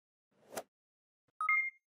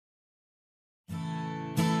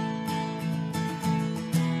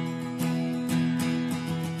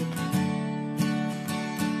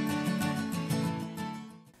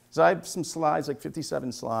So I have some slides, like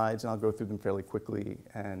 57 slides, and I'll go through them fairly quickly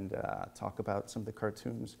and talk about some of the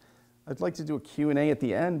cartoons. I'd like to do a Q&A at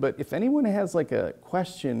the end, but if anyone has like a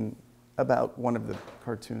question about one of the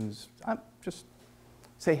cartoons, just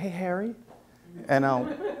say, "Hey, Harry," and I'll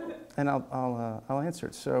answer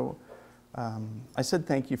it. So I said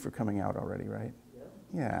thank you for coming out already, right?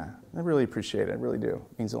 Yeah, I really appreciate it. I really do.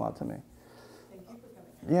 It means a lot to me. Thank you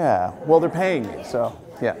for coming. Yeah, well, they're paying me, so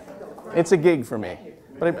yeah. It's a gig for me.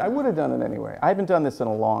 But I would have done it anyway. I haven't done this in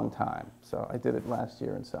a long time. So I did it last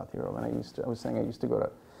year in South Europe, and I was saying I used to go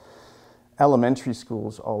to elementary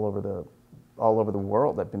schools all over the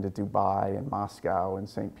world. I've been to Dubai and Moscow and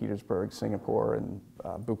St. Petersburg, Singapore, and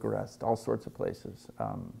Bucharest, all sorts of places.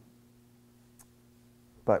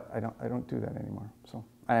 But I don't do that anymore, so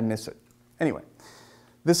I miss it. Anyway,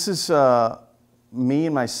 this is me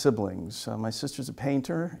and my siblings. My sister's a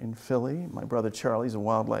painter in Philly. My brother Charlie's a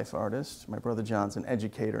wildlife artist. My brother John's an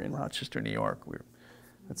educator in Rochester, New York.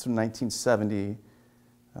 That's from 1970.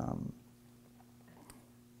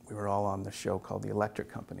 We were all on the show called The Electric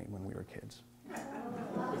Company when we were kids.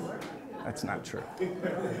 That's not true.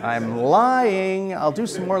 I'm lying. I'll do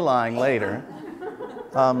some more lying later.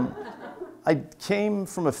 I came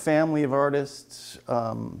from a family of artists.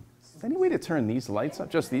 Any way to turn these lights up?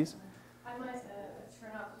 Just these? I might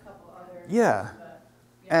turn off a couple others. Yeah.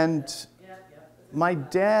 And my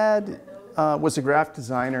dad was a graphic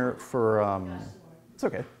designer for, it's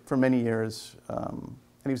okay, for many years. And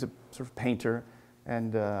he was a sort of painter.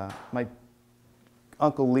 And my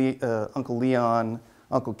Uncle Leon,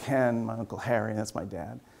 Uncle Ken, my Uncle Harry, that's my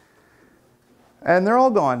dad. And they're all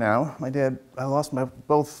gone now. I lost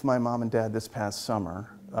both my mom and dad this past summer.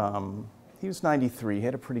 He was 93, he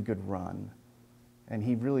had a pretty good run. And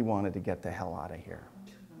he really wanted to get the hell out of here.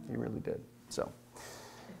 He really did, so.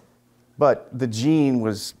 But the gene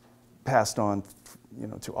was passed on,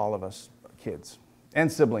 to all of us kids.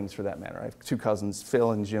 And siblings, for that matter. I have two cousins,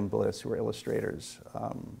 Phil and Jim Bliss, who are illustrators.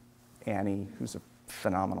 Annie, who's a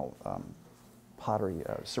phenomenal pottery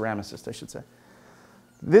ceramicist, I should say.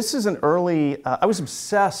 This is an early, I was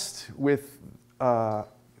obsessed with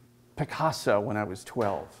Picasso when I was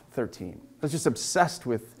 12, 13. I was just obsessed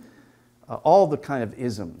with all the kind of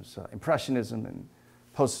isms, Impressionism and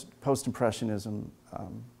post-Impressionism,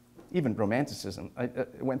 even Romanticism. I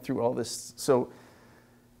went through all this.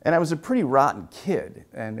 And I was a pretty rotten kid,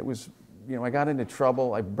 and it was, I got into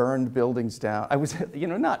trouble. I burned buildings down. I was,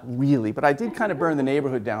 not really, but I did kind of burn the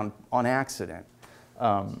neighborhood down on accident,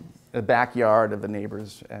 the backyard of the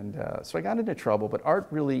neighbors, and so I got into trouble, but art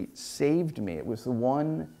really saved me. It was the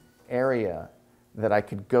one area that I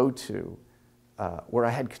could go to where I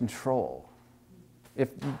had control.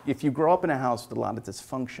 If you grow up in a house with a lot of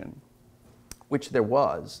dysfunction, which there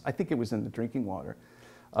was, I think it was in the drinking water,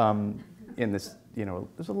 in this,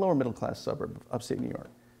 there's a lower middle class suburb of upstate New York.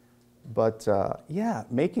 But yeah,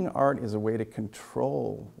 making art is a way to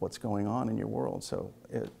control what's going on in your world. So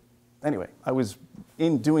anyway, I was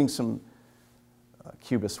doing some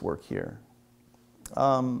Cubist work here.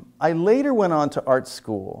 I later went on to art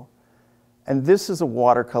school, and this is a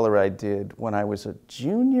watercolor I did when I was a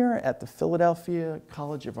junior at the Philadelphia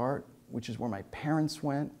College of Art, which is where my parents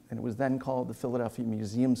went, and it was then called the Philadelphia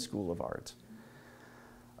Museum School of Art.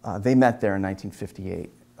 They met there in 1958.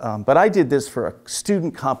 But I did this for a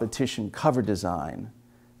student competition cover design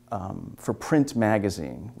for Print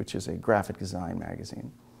Magazine, which is a graphic design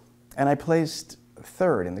magazine. And I placed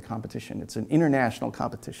third in the competition. It's an international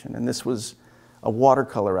competition. And this was a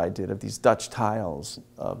watercolor I did of these Dutch tiles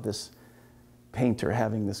of this painter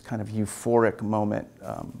having this kind of euphoric moment.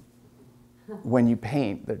 When you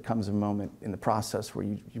paint, there comes a moment in the process where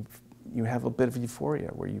you have a bit of euphoria,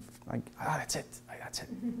 where you're like, that's it, that's it.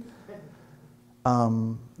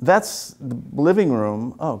 That's the living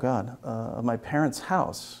room, oh God, of my parents'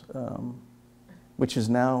 house, which is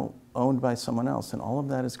now owned by someone else, and all of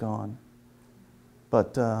that is gone.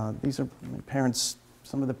 But these are my parents,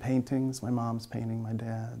 some of the paintings, my mom's painting, my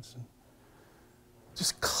dad's.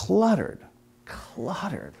 Just cluttered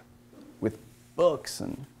with books.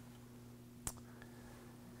 And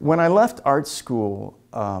when I left art school,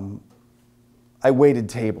 I waited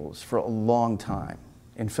tables for a long time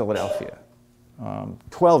in Philadelphia.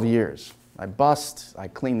 12 years. I bussed, I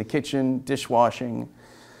cleaned the kitchen, dishwashing.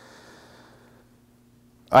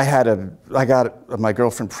 I got my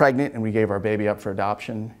girlfriend pregnant, and we gave our baby up for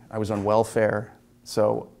adoption. I was on welfare.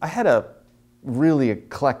 So I had a really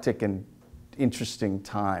eclectic and interesting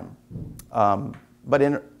time. But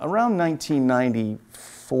in around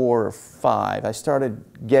 1994 or 5, I started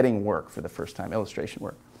getting work for the first time, illustration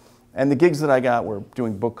work. And the gigs that I got were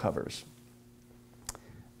doing book covers.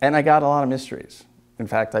 And I got a lot of mysteries. In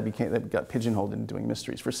fact, I got pigeonholed into doing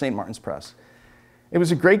mysteries for St. Martin's Press. It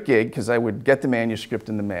was a great gig because I would get the manuscript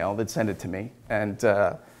in the mail, they'd send it to me, and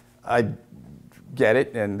I'd get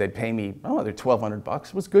it, and they'd pay me, they're $1,200.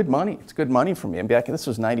 It was good money. It's good money for me. And this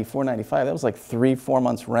was 94, 95. That was like 3-4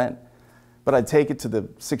 months rent. But I'd take it to the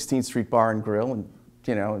 16th Street Bar and Grill and,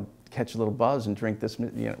 and catch a little buzz and drink this,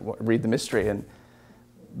 read the mystery.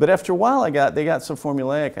 But after a while, they got so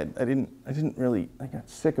formulaic, I got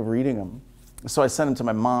sick of reading them. So I sent them to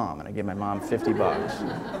my mom, and I gave my mom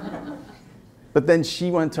 $50. But then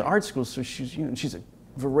she went to art school, so she's a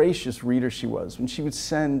voracious reader she was. When she would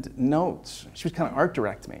send notes, she would kind of art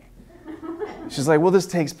direct me. She's like, well, this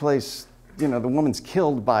takes place, the woman's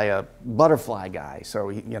killed by a butterfly guy,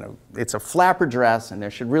 so it's a flapper dress, and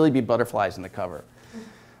there should really be butterflies in the cover.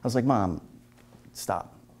 I was like, Mom,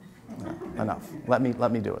 stop. Enough. Let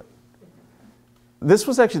me do it. This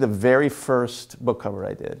was actually the very first book cover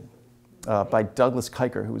I did by Douglas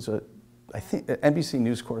Kiker, who was an NBC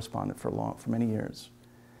News correspondent for many years.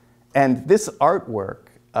 And this artwork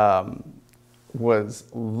was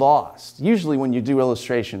lost. Usually when you do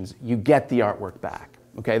illustrations, you get the artwork back.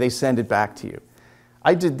 Okay, they send it back to you.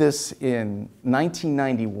 I did this in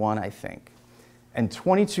 1991, I think. And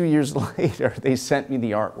 22 years later, they sent me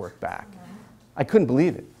the artwork back. I couldn't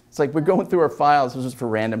believe it. It's like we're going through our files. This was for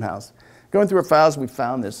Random House. Going through our files, we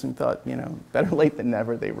found this and thought, better late than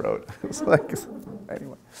never, they wrote. It's like,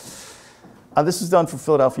 anyway. This was done for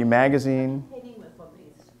Philadelphia Magazine.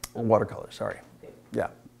 Watercolors, sorry. Yeah,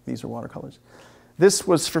 these are watercolors. This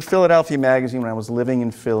was for Philadelphia Magazine when I was living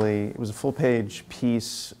in Philly. It was a full-page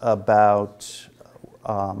piece about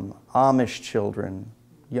Amish children,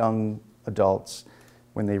 young adults,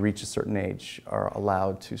 when they reach a certain age, are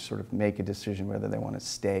allowed to sort of make a decision whether they want to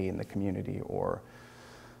stay in the community or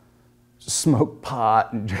smoke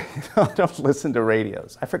pot and don't listen to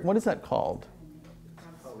radios. I forget, what is that called?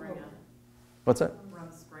 What's that?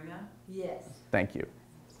 Yes. Thank you.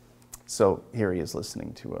 So here he is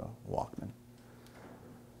listening to a Walkman.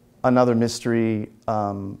 Another mystery,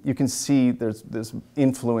 you can see there's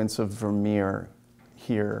influence of Vermeer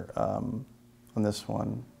here on this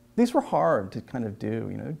one. These were hard to kind of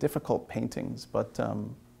do, difficult paintings, but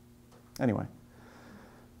anyway.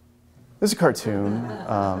 This is a cartoon.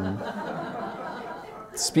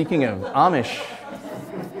 Speaking of Amish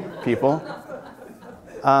people,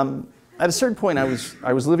 at a certain point, I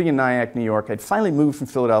was living in Nyack, New York. I'd finally moved from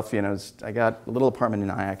Philadelphia, and I got a little apartment in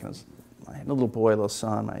Nyack, and I had a little boy, a little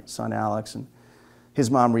son, my son Alex, and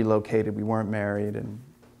his mom relocated. We weren't married, and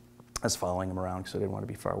I was following him around because I didn't want to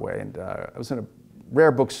be far away. And I was in a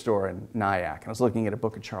rare bookstore in Nyack, and I was looking at a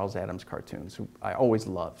book of Charles Addams cartoons, who I always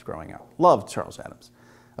loved growing up. Loved Charles Addams.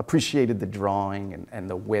 Appreciated the drawing and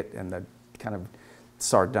the wit and the kind of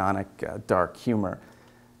sardonic, dark humor.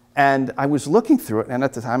 And I was looking through it, and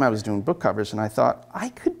at the time I was doing book covers, and I thought, I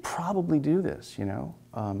could probably do this,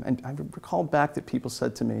 And I recall back that people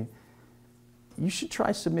said to me, you should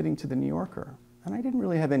try submitting to the New Yorker. And I didn't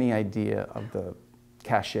really have any idea of the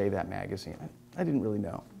cachet of that magazine. I didn't really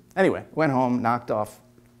know. Anyway, went home, knocked off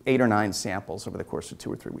 8 or 9 samples over the course of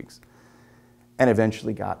 2 or 3 weeks, and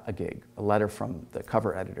eventually got a gig, a letter from the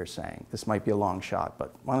cover editor saying, this might be a long shot,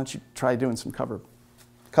 but why don't you try doing some cover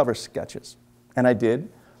sketches? And I did.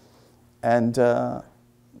 And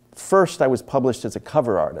first I was published as a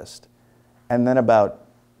cover artist, and then about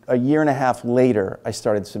a year and a half later, I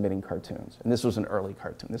started submitting cartoons. And this was an early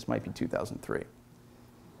cartoon. This might be 2003.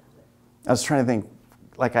 I was trying to think,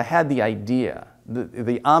 like I had the idea.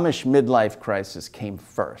 The Amish midlife crisis came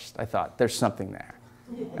first. I thought, there's something there.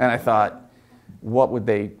 And I thought, what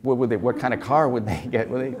kind of car would they get?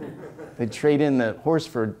 They'd trade in the horse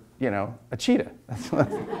for, a cheetah.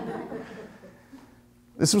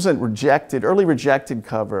 This was a early rejected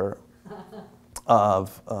cover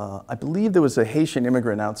of, I believe there was a Haitian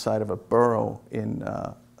immigrant outside of a borough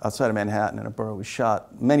outside of Manhattan, and a borough was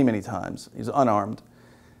shot many, many times. He was unarmed,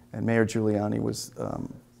 and Mayor Giuliani was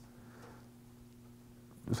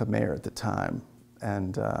the mayor at the time.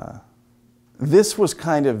 And this was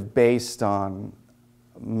kind of based on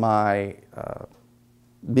my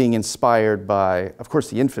being inspired by, of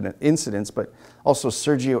course, the Infinite Incidents, but also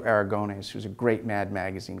Sergio Aragonés, who's a great Mad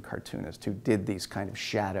Magazine cartoonist who did these kind of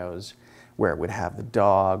shadows where it would have the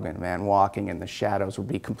dog and a man walking and the shadows would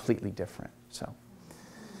be completely different. So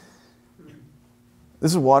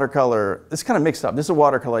this is watercolor. This is kind of mixed up. This is a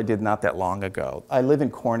watercolor I did not that long ago. I live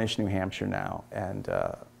in Cornish, New Hampshire now, and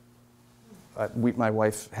my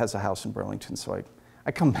wife has a house in Burlington, so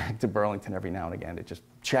I come back to Burlington every now and again to just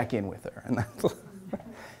check in with her. And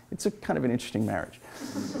it's a kind of an interesting marriage.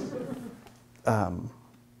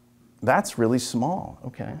 That's really small,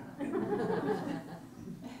 okay.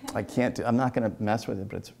 I can't I'm not going to mess with it,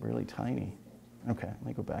 but it's really tiny. Okay, let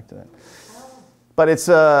me go back to that. But it's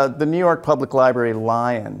the New York Public Library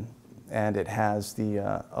lion, and it has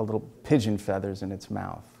a little pigeon feathers in its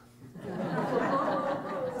mouth.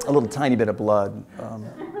 A little tiny bit of blood.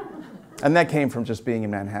 And that came from just being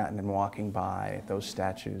in Manhattan and walking by those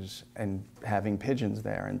statues and having pigeons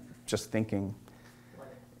there and just thinking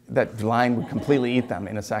that the lion would completely eat them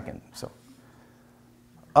in a second. So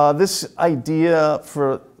this idea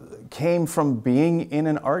came from being in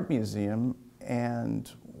an art museum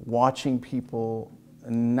and watching people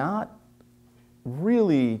not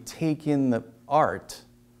really take in the art,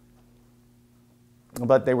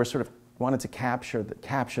 but they were sort of wanted to capture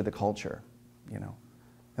the culture, you know.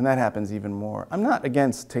 And that happens even more. I'm not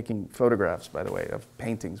against taking photographs, by the way, of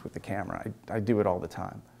paintings with the camera. I do it all the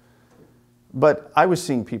time. But I was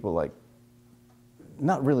seeing people like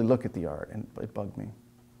not really look at the art, and it bugged me.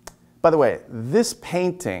 By the way, this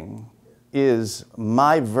painting is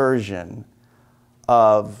my version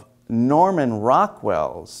of Norman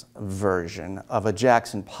Rockwell's version of a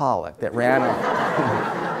Jackson Pollock that ran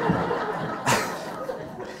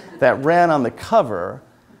on the cover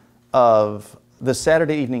of the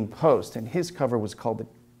Saturday Evening Post, and his cover was called The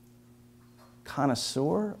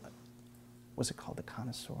Connoisseur. Was it called The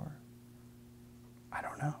Connoisseur? I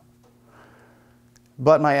don't know.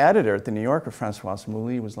 But my editor at the New Yorker, Francois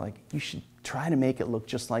Mouly, was like, you should try to make it look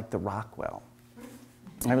just like the Rockwell.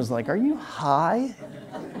 I was like, are you high?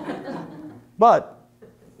 But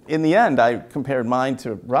in the end, I compared mine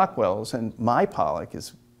to Rockwell's, and my Pollock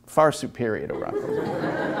is far superior to Rockwell's.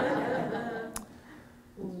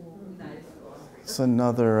 It's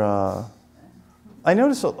another, I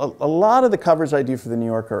notice a lot of the covers I do for the New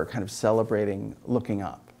Yorker are kind of celebrating looking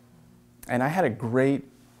up. And I had a great,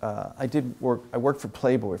 I worked for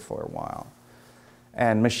Playboy for a while.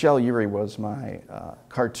 And Michelle Urey was my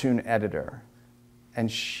cartoon editor.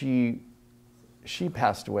 And she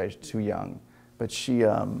passed away too young. But she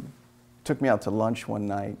took me out to lunch one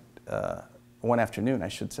night, one afternoon, I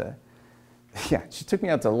should say. Yeah, she took me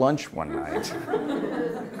out to lunch one night.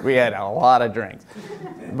 We had a lot of drinks.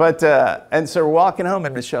 But, and so we're walking home,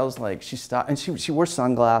 and Michelle's like, she stopped, and she wore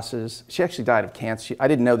sunglasses. She actually died of cancer. I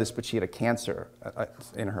didn't know this, but she had a cancer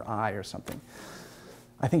in her eye or something.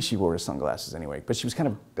 I think she wore her sunglasses anyway, but she was kind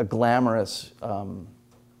of a glamorous,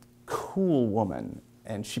 cool woman,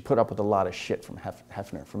 and she put up with a lot of shit from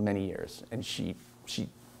Hefner for many years, and she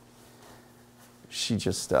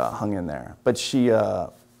just hung in there. But she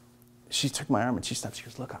took my arm and she stopped. She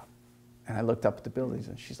goes, look up. And I looked up at the buildings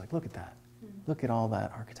and she's like, look at that. Look at all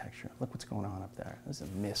that architecture. Look what's going on up there. There's a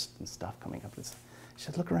mist and stuff coming up. She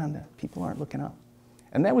said, look around there. People aren't looking up.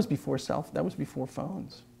 And that was before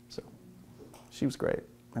phones. So she was great.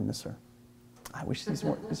 I miss her. I wish these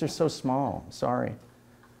are so small. Sorry.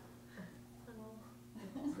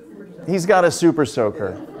 He's got a Super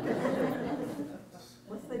Soaker.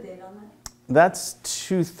 What's the date on that? That's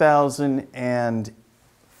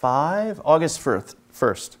 2005, August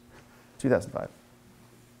 1st, 2005.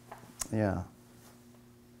 Yeah.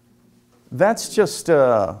 That's just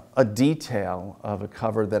a detail of a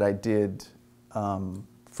cover that I did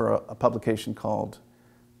for a publication called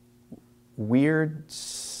Weird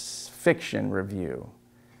Fiction Review.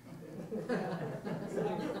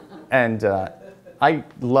 And I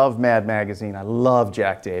love Mad Magazine. I love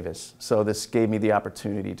Jack Davis. So this gave me the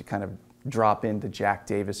opportunity to kind of drop into Jack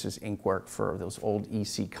Davis's ink work for those old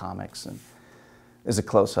EC comics, and there's a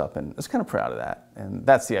close-up, and I was kind of proud of that. And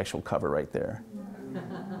that's the actual cover right there.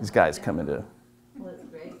 These guys come into... Well, that's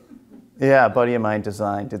great. Yeah, a buddy of mine did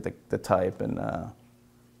the type, and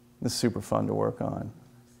it's super fun to work on.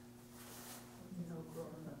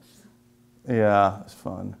 Yeah, it's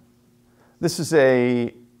fun. This is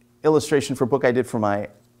a illustration for a book I did for my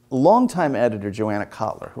longtime editor, Joanna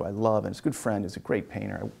Kotler, who I love, and is a good friend, is a great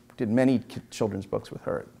painter. I did many children's books with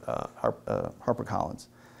her at HarperCollins.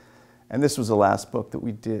 And this was the last book that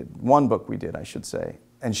we did, one book we did, I should say,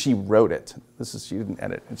 and she wrote it. She didn't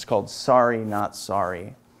edit. It's called Sorry, Not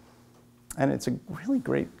Sorry. And it's a really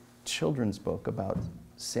great children's book about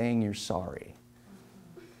saying you're sorry.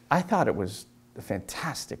 I thought it was a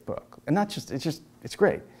fantastic book. And not just, it's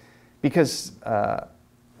great. Because,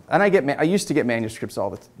 and I used to get manuscripts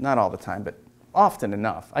not all the time, but often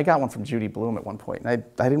enough. I got one from Judy Blume at one point, and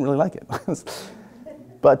I didn't really like it.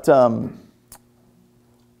 But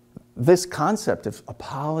this concept of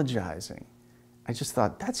apologizing, I just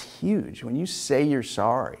thought, that's huge. When you say you're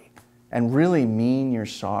sorry and really mean you're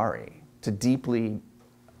sorry, to deeply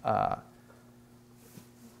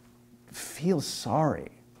feel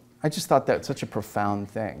sorry. I just thought that was such a profound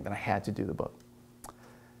thing that I had to do the book.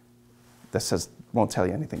 That says won't tell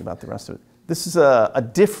you anything about the rest of it. This is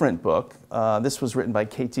a different book. This was written by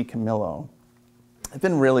Katie Camillo. I've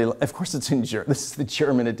been really, of course it's in German. This is the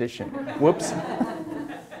German edition. Whoops.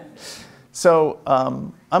 So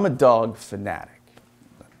I'm a dog fanatic.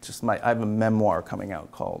 I have a memoir coming out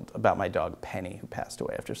about my dog Penny, who passed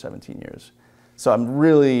away after 17 years. So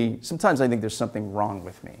sometimes I think there's something wrong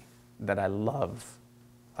with me, that I love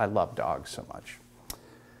dogs so much.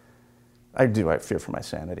 I fear for my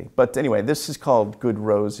sanity. But anyway, this is called Good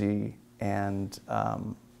Rosie, and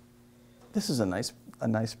this is a nice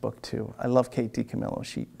book too. I love Katie Camillo.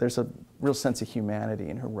 There's a real sense of humanity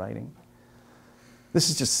in her writing. This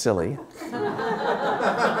is just silly.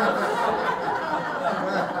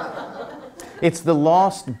 It's the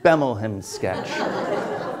Lost Bemelhem sketch.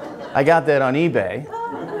 I got that on eBay.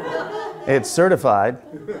 It's certified.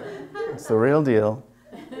 It's the real deal.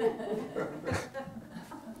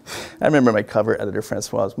 I remember my cover editor,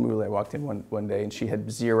 Francoise Moule. I walked in one day and she had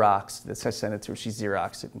Xeroxed this. I sent it to her. She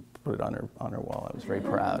Xeroxed it and put it on her wall. I was very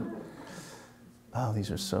proud. Oh,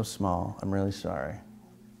 these are so small. I'm really sorry.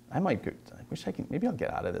 I wish I could, maybe I'll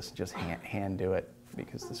get out of this and just hand do it,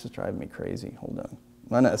 because this is driving me crazy. Hold on.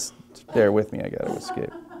 Bear with me, I gotta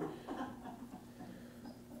escape.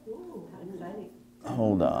 Ooh, how exciting.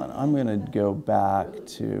 Hold on, I'm gonna go back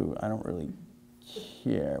to, I don't really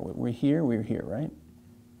care. We're here, right?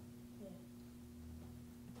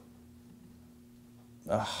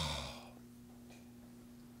 Are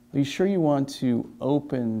you sure you want to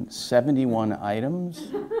open 71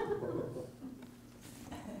 items?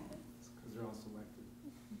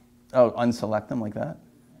 Oh, unselect them like that?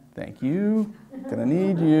 Thank you. Gonna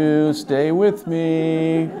need you. Stay with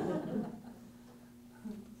me.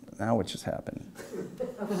 Now what just happened?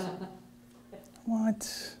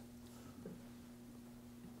 What?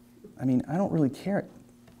 I mean, I don't really care.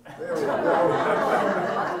 There we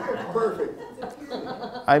go. Perfect.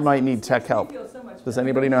 I might need tech help. Does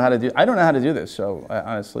anybody know how to do? I don't know how to do this, so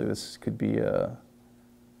honestly, this could be a...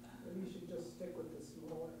 Maybe you should just stick with the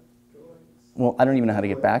smaller drawings. Well, I don't even know how to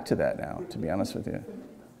get back to that now, to be honest with you.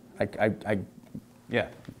 Yeah.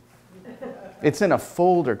 It's in a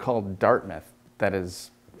folder called Dartmouth that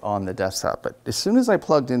is on the desktop, but as soon as I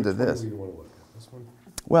plugged into this... Which one do you want to look at? This one?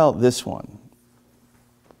 Well, this one.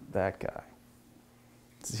 That guy.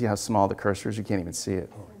 See how small the cursor is? You can't even see it.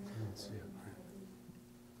 Oh, I can't see it.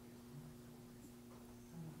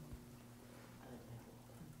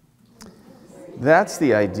 That's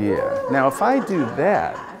the idea. Now, if I do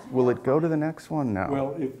that, will it go to the next one? No.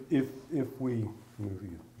 Well, if we move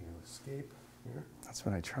escape here, That's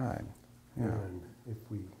what I tried. Yeah. and if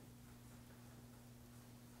we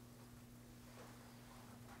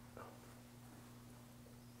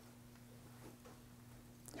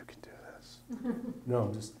You can do this.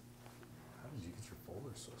 no, just how did you get your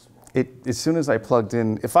folder so small? As soon as I plugged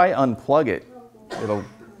in, if I unplug it,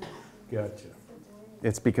 Gotcha.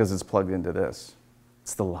 it's because it's plugged into this.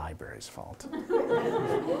 It's the library's fault.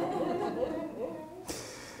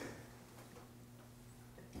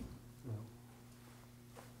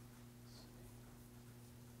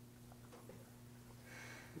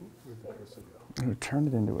 Where'd the cursor go? To turn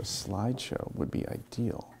it into a slideshow would be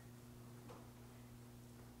ideal.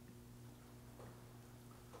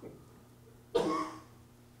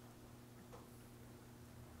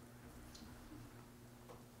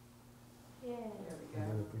 And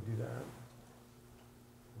then if we do that, it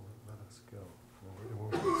won't let us go. It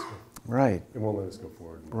won't let us go. Right, It won't let us go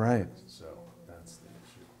forward. right. So that's the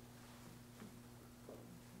issue.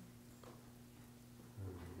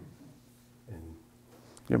 And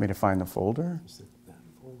You want me to find the folder? is it that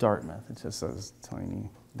folder? Dartmouth, it just says tiny,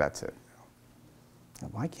 that's it. Now,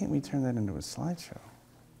 why can't we turn that into a slideshow?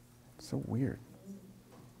 It's so weird.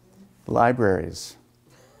 Libraries.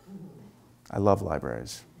 I love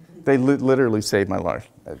libraries. They literally saved my life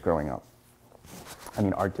growing up. I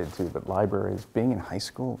mean, art did too, but libraries, being in high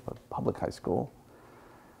school, public high school,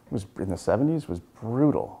 was in the 70s was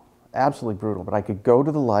brutal, absolutely brutal. But I could go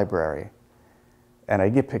to the library and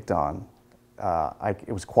I'd get picked on.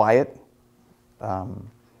 It was quiet.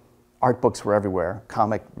 Art books were everywhere,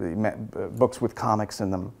 books with comics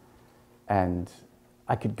in them. And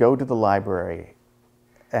I could go to the library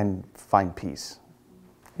and find peace.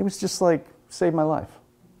 It was just like, saved my life.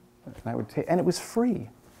 And it was free.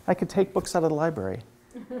 I could take books out of the library,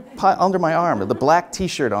 under my arm, with the black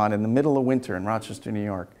T-shirt on in the middle of winter in Rochester, New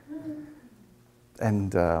York.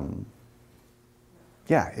 And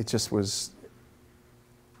yeah, it just was,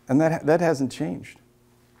 and that hasn't changed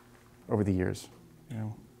over the years. You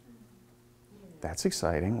know, that's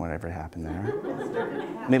exciting. Whatever happened there.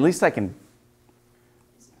 I mean, at least I can.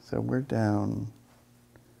 So we're down.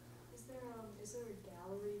 Is there a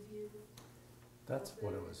That's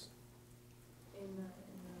what it was.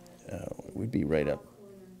 We'd be right up,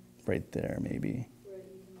 right there, maybe. Where you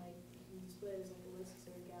can display it as like a list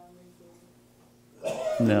or a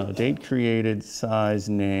gallery. No, date created, size,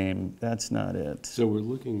 name. That's not it. So we're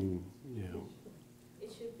looking, you know.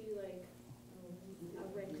 It should be like a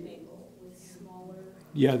rectangle with smaller.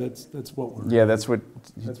 Yeah, that's what we're. Yeah, that's what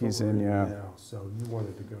That's he's what we're in, yeah. now. So you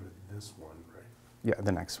wanted to go to this one, right? Yeah,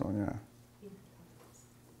 the next one, yeah. And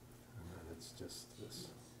then it's just this.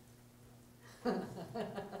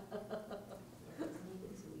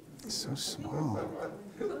 It's so small.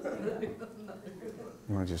 You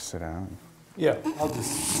want to just sit down? Yeah, I'll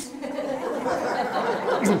just.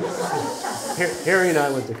 Harry and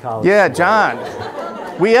I went to college. Yeah, together. John.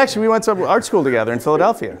 We went to art school together in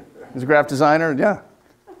Philadelphia. He's a graphic designer, yeah.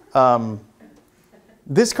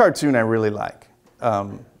 This cartoon I really like,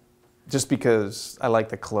 just because I like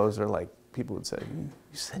the closer, like people would say, you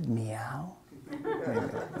said meow? Maybe. All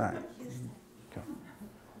right, go.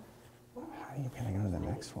 How are you going to go to the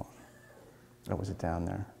next one? Oh, was it down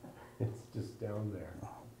there? It's just down there.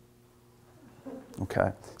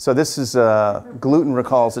 Okay, so this is gluten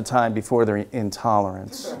recalls a time before their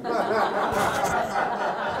intolerance.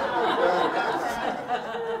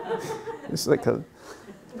 It's like a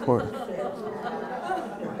poor.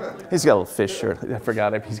 He's got a little fish shirt. I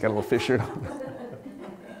forgot it. He's got a little fish shirt on.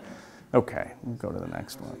 Okay, we'll go to the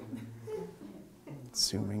next one.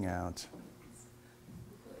 Zooming out.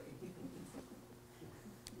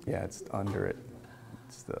 Yeah, it's under it.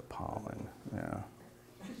 It's the pollen. Yeah.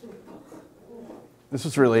 This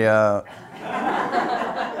was really this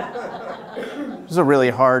was a really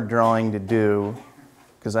hard drawing to do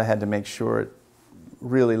because I had to make sure it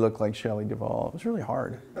really looked like Shelley Duvall. It was really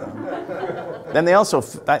hard. Then they also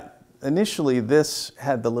initially this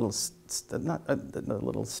had the little the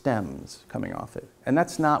little stems coming off it, and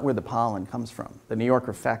that's not where the pollen comes from. The New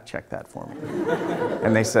Yorker fact checked that for me,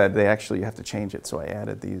 and they said they actually have to change it. So I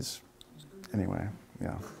added these. Anyway,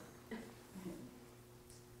 yeah.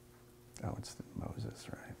 Oh, it's the Moses,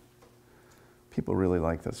 right? People really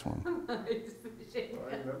like this one. It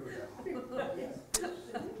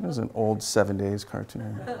was an old 7 Days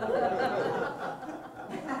cartoon. I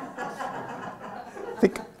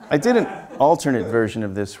think I did an alternate version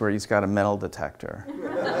of this where he's got a metal detector.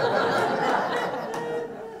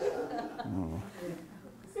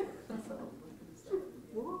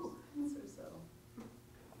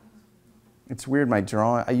 It's weird, my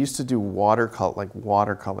drawing, I used to do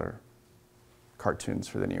watercolor cartoons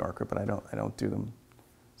for the New Yorker, but I don't do them.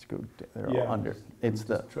 They're all under. It's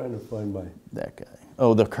the Trying to find my. that guy.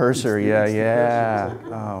 Oh, the cursor. Yeah, it's the yeah. cursor. It's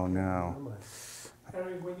like, Oh no.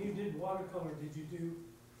 Harry, when you did watercolor, did you do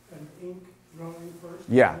an ink drawing first?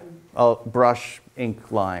 Yeah. And Oh, brush,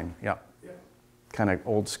 ink, line. Yeah. Yeah. Kind of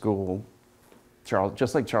old school.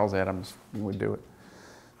 Just like Charles Adams would do it.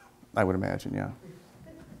 I would imagine. Yeah.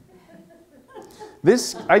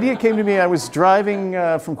 This idea came to me. I was driving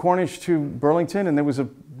from Cornish to Burlington, and there was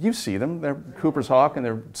you see them, they're Cooper's Hawk, and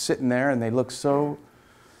they're sitting there, and they look so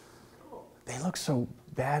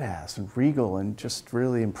badass and regal and just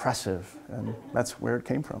really impressive, and that's where it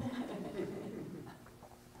came from.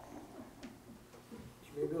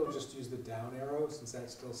 Maybe we'll just use the down arrow since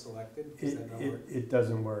that's still selected. Does that not work? It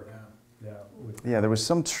doesn't work. Yeah. Yeah. Yeah, there was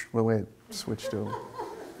some wait, it switched to.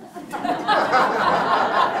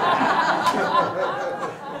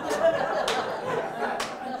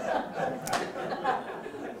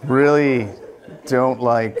 Really don't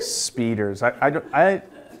like speeders. Yeah,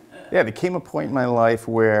 there came a point in my life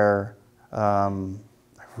where I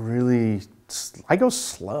go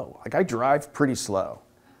slow. Like I drive pretty slow.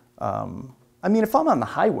 I mean, if I'm on the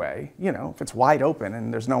highway, you know, if it's wide open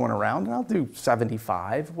and there's no one around, I'll do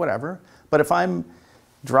 75, whatever. But if I'm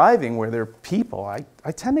driving where there are people, I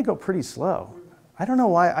tend to go pretty slow. I don't know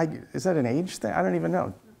why. Is that an age thing? I don't even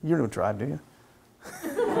know. You don't drive, do you?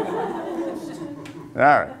 All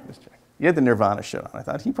right, just check. You had the Nirvana shit on. I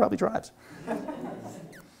thought he probably drives.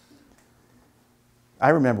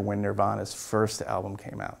 I remember when Nirvana's first album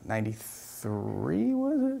came out. 93,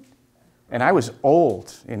 was it? And I was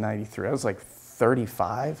old in 93. I was like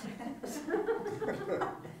 35.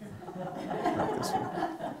 Not this one.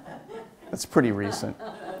 That's pretty recent.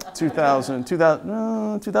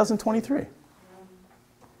 2023.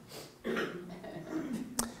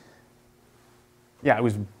 Yeah, I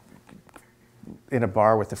was in a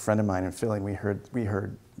bar with a friend of mine in Philly, and we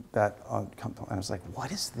heard that on, and I was like,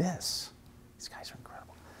 what is this? These guys are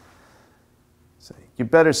incredible. So, you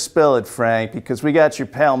better spill it, Frank, because we got your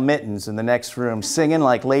pal Mittens in the next room singing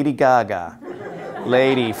like Lady Gaga.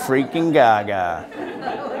 Lady freaking Gaga.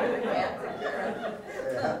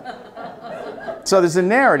 So there's a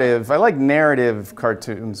narrative. I like narrative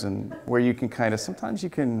cartoons, and where you can kind of, sometimes you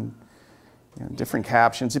can, different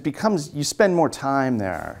captions. It becomes, you spend more time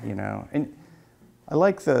there, And I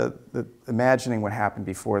like the imagining what happened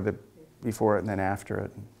before it and then after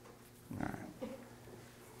it. All right.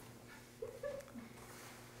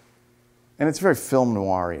 And it's very film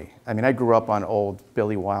noir-y. I mean, I grew up on old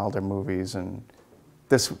Billy Wilder movies, and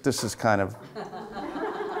this is kind of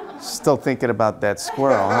still thinking about that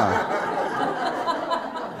squirrel, huh?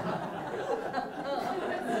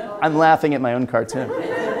 I'm laughing at my own cartoon.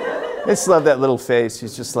 I just love that little face.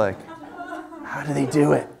 He's just like, how do they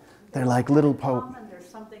do it? They're like little Pope. There's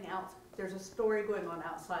something else. There's a story going on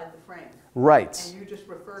outside the frame. Right. And you just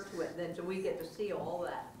refer to it, then so we get to see all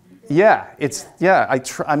that. Yeah,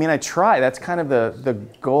 I try. That's kind of the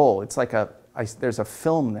goal. It's like there's a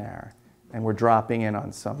film there, and we're dropping in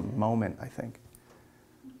on some moment, I think.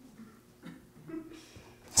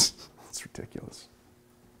 It's ridiculous.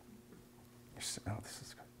 Oh, this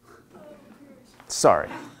is good. Sorry.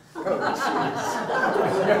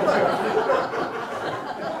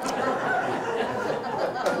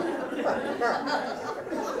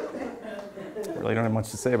 Really don't have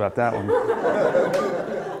much to say about that one.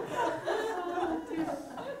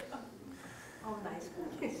 Oh, nice.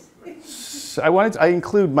 So I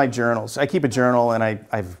include my journals. I keep a journal, and I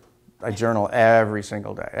journal every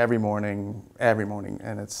single day, every morning,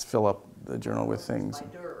 and it's fill up the journal with things.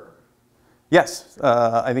 Yes,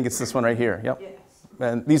 I think it's this one right here. Yep. Yes.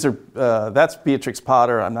 And these are that's Beatrix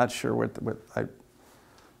Potter. I'm not sure what I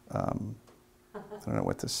don't know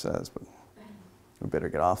what this says, but we better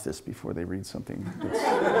get off this before they read something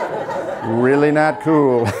that's really not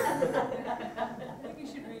cool. I think you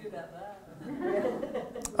should read it out loud.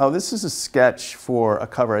 Oh, this is a sketch for a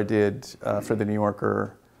cover I did for the New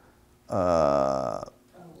Yorker.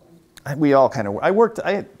 We all kind of. It was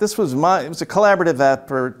a collaborative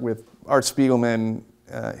effort with Art Spiegelman,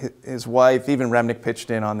 his wife, even Remnick pitched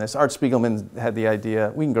in on this. Art Spiegelman had the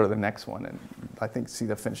idea. We can go to the next one and I think see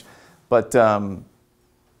the finish. But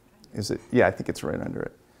is it? Yeah, I think it's right under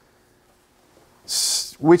it.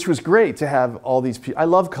 Which was great to have all these people. I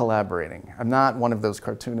love collaborating. I'm not one of those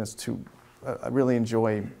cartoonists who I really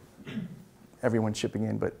enjoy everyone chipping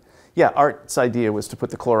in. But yeah, Art's idea was to put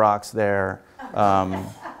the Clorox there.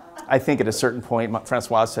 I think at a certain point,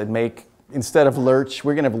 Francois said, instead of Lurch,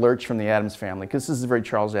 we're going to have Lurch from the Addams Family, because this is very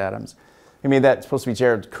Charles Addams. I mean, that's supposed to be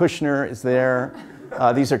Jared Kushner is there.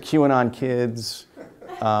 These are QAnon kids.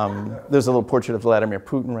 There's a little portrait of Vladimir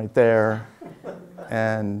Putin right there.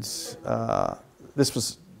 And this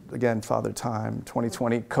was, again, Father Time,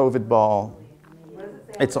 2020, COVID ball.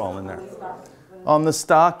 It's all in there. On the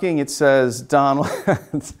stocking, it says Donald.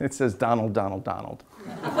 It says Donald, Donald, Donald.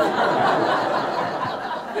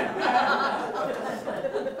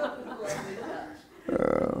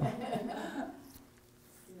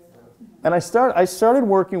 And I started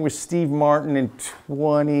working with Steve Martin in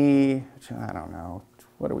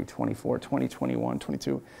 2021,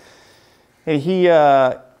 22. And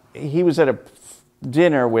he was at a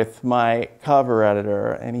dinner with my cover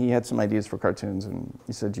editor, and he had some ideas for cartoons, and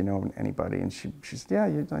he said, "Do you know anybody?" And she said, "Yeah,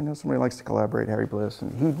 I know somebody who likes to collaborate, Harry Bliss."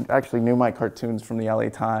 And he actually knew my cartoons from the LA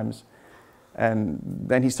Times. And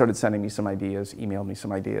then he started sending me some ideas, emailed me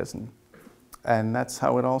some ideas, and that's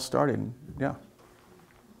how it all started. Yeah.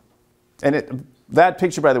 And that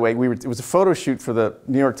picture, by the way, it was a photo shoot for the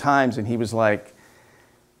New York Times, and he was like,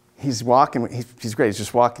 he's walking, he's great, he's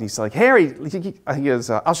just walking, he's like, "Harry," he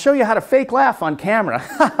goes, "I'll show you how to fake laugh on camera."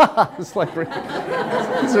 It's like,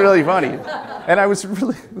 it's really funny. And it was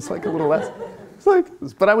like a little less,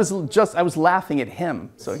 but I was laughing at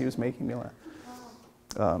him, so he was making me laugh.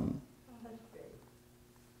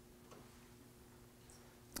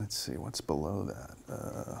 Let's see, what's below that?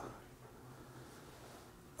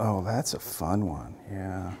 Oh, that's a fun one,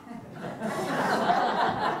 yeah.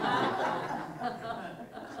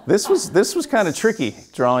 This was kind of tricky,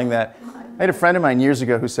 drawing that. I had a friend of mine years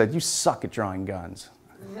ago who said, "You suck at drawing guns."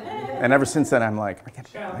 And ever since then, I'm like, I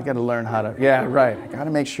got to learn how to, yeah, right. I got to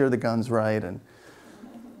make sure the gun's right. And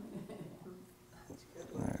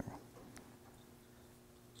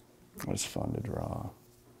it was fun to draw.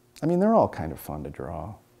 I mean, they're all kind of fun to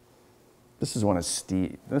draw. This is one of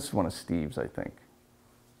Steve's, I think.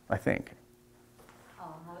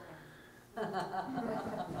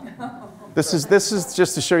 This is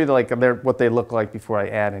just to show you what they look like before I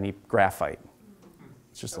add any graphite.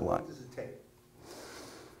 It's just a lot. What does it take?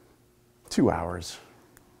 2 hours.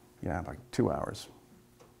 Yeah, like 2 hours.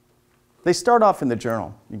 They start off in the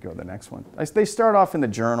journal. You can go to the next one. They start off in the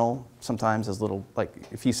journal sometimes as little, like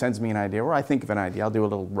if he sends me an idea or I think of an idea, I'll do a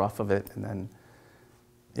little rough of it, and then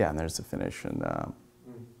yeah, and there's the finish. And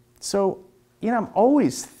so, you know, I'm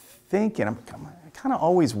always thinking, I'm kind of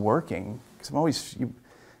always working, because I'm always, you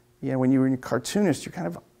know, when you're a cartoonist, you're kind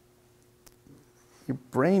of, your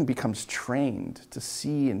brain becomes trained to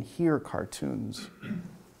see and hear cartoons.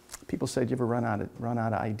 People said, you ever run out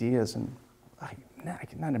of ideas? And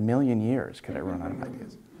not in a million years could I run out of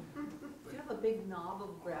ideas. Do you have a big knob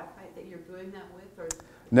of graphite that you're doing that with? Or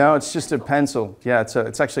No, it's just a pencil. Yeah,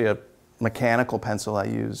 it's actually a mechanical pencil I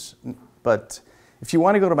use. But if you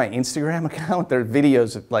want to go to my Instagram account, there are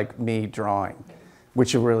videos of like me drawing,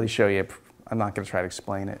 which will really show you. I'm not going to try to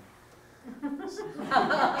explain it.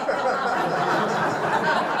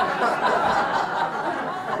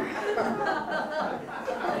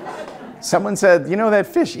 Someone said, you know, that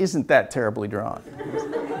fish isn't that terribly drawn.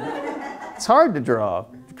 It's hard to draw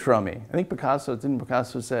crummy. I think didn't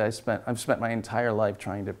Picasso say, I've spent my entire life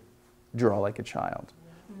trying to draw like a child.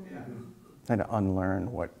 Trying to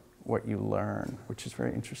unlearn what you learn, which is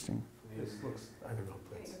very interesting. This looks, I don't know.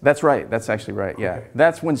 That's right. That's actually right. Yeah. Okay.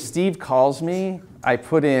 That's when Steve calls me, I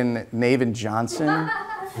put in Navin Johnson,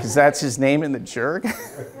 because that's his name in the jerk.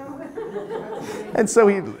 And so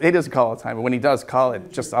he doesn't call all the time, but when he does call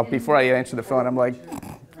it, just before I answer the phone, I'm like,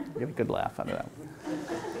 get a good laugh out of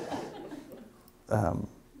that.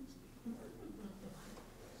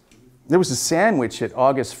 There was a sandwich at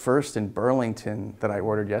August 1st in Burlington that I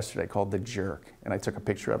ordered yesterday called The Jerk, and I took a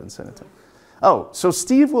picture of it and sent it to him. Oh, so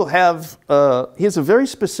Steve will have, he has a very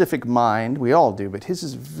specific mind, we all do, but his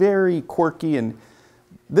is very quirky, and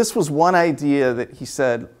this was one idea that he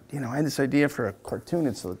said, you know, I had this idea for a cartoon.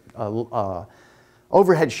 It's a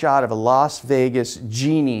overhead shot of a Las Vegas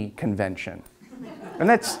genie convention. And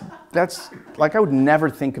that's like, I would never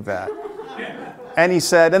think of that. And he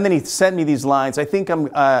said, and then he sent me these lines, I think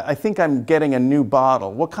I'm getting a new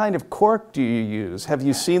bottle. What kind of cork do you use? Have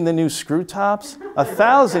you seen the new screw tops?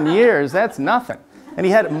 1,000 years, that's nothing. And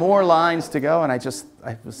he had more lines to go, and I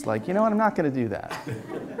was like, you know what, I'm not going to do that.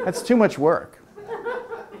 That's too much work.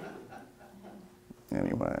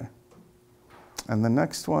 Anyway. And the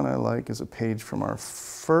next one I like is a page from our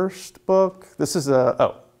first book. This is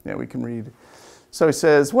we can read. So he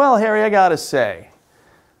says, well, Harry, I gotta say,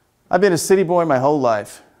 I've been a city boy my whole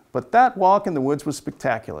life, but that walk in the woods was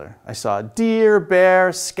spectacular. I saw a deer,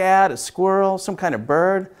 bear, scat, a squirrel, some kind of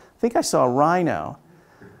bird. I think I saw a rhino.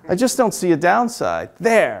 I just don't see a downside.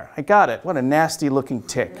 There, I got it. What a nasty looking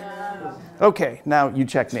tick. Okay, now you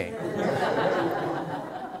check me.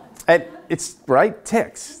 And it's right,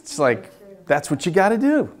 ticks. It's like, that's what you gotta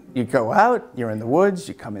do. You go out, you're in the woods,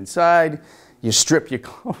 you come inside, you strip your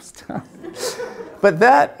clothes down. But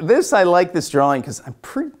I like this drawing because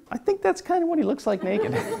I think that's kind of what he looks like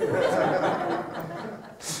naked.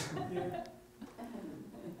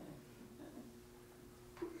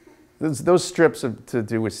 Those strips to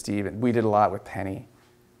do with Steve, and we did a lot with Penny.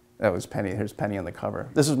 That was Penny. Here's Penny on the cover.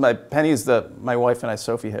 This is Penny is my wife and I,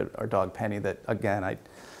 Sophie, had our dog Penny that, again,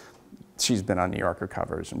 she's been on New Yorker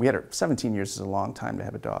covers. And we had her, 17 years is a long time to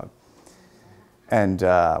have a dog. And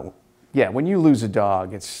yeah, when you lose a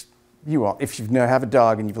dog, if you have a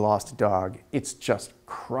dog and you've lost a dog, it's just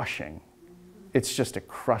crushing. It's just a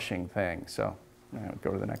crushing thing. So I would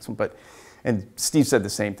go to the next one. And Steve said the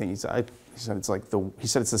same thing. He said it's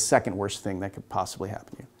the second worst thing that could possibly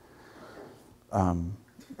happen to you.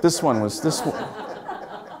 This one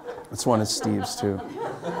is Steve's too.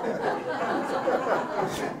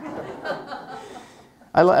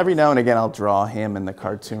 Every now and again I'll draw him in the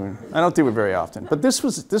cartoon. I don't do it very often, but this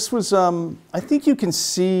was I think you can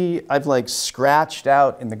see I've like scratched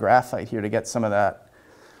out in the graphite here to get some of that.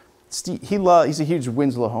 Steve, he's a huge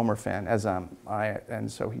Winslow Homer fan, as am I,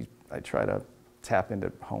 and so I try to tap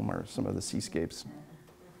into Homer, some of the seascapes.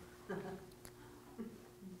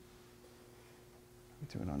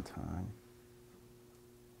 Do it on time.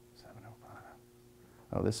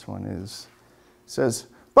 7:05. Oh, this one says,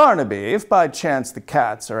 Barnaby, if by chance the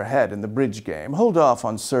cats are ahead in the bridge game, hold off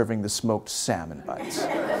on serving the smoked salmon bites.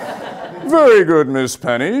 Very good, Miss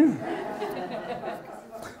Penny.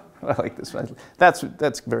 I like this one. That's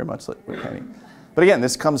very much like Penny. But again,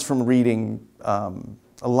 this comes from reading a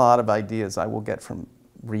lot of ideas I will get from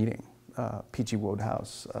reading. P.G.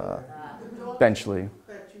 Wodehouse, Benchley.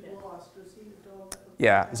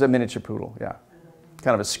 Yeah, it's a miniature poodle, yeah.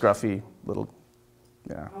 Kind of a scruffy little,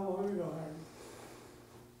 yeah. How long ago,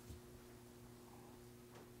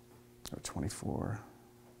 Harry? 24.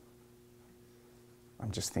 I'm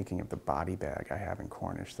just thinking of the body bag I have in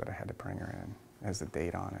Cornish that I had to bring her in. It has the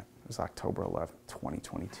date on it. It was October 11th,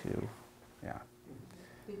 2022. Yeah.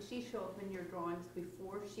 Did she show up in your drawings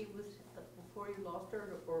before you lost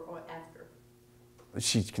her or after?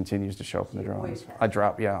 She continues to show up in the She always drawings. has. I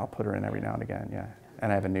drop, yeah, I'll put her in every now and again, yeah.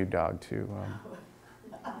 And I have a new dog too.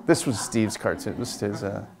 This was Steve's cartoon. This is his.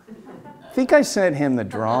 I think I sent him the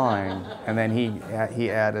drawing, and then he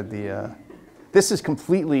added the. This is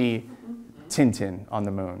completely Tintin on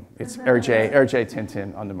the moon. It's RJ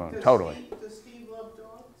Tintin on the moon. Totally. Does Steve love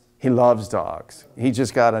dogs? He loves dogs.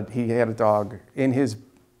 He had a dog in his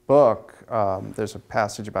book. There's a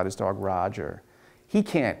passage about his dog Roger. He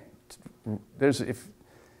can't.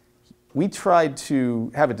 We tried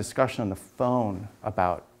to have a discussion on the phone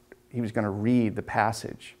about he was going to read the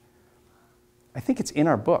passage. I think it's in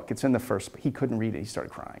our book. It's in the first. He couldn't read it. He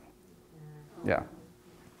started crying. Yeah.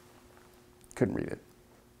 Couldn't read it.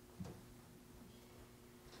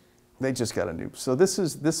 They just got a new. So this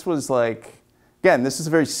was like, again, this is a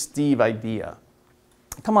very Steve idea.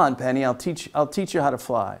 Come on, Penny, I'll teach you how to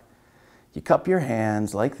fly. You cup your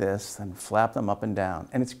hands like this and flap them up and down.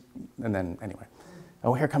 And then anyway.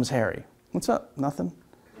 Oh, here comes Harry. What's up? Nothing?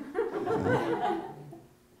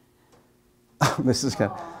 This is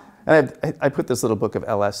kind of, and I put this little book of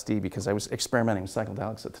LSD because I was experimenting with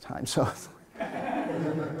psychedelics at the time. So,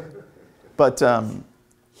 but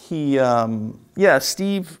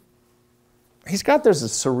Steve, there's a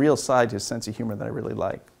surreal side to his sense of humor that I really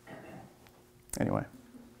like. Anyway.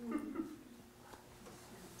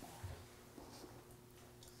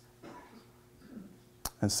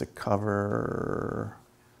 That's the cover.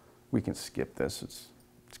 We can skip this. It's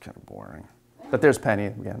kind of boring. But there's Penny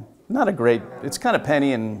again. Not a great. It's kind of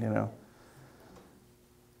Penny, and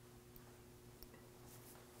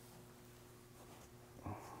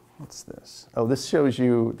What's this? Oh, this shows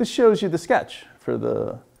you the sketch for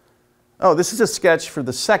the. Oh, this is a sketch for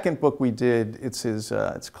the second book we did. It's his.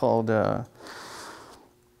 It's called Other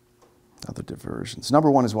Diversions.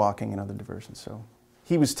 Number 1 is Walking, and Other Diversions. So.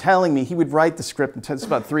 He was telling me, he would write the script, and it's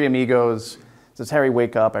about 3 amigos. It says, Harry,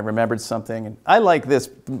 wake up, I remembered something. And I like this.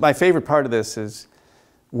 My favorite part of this is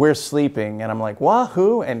we're sleeping, and I'm like,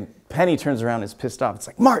 wahoo, and Penny turns around and is pissed off. It's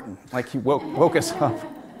like, Martin, like he woke us up.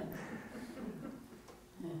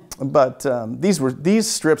 But these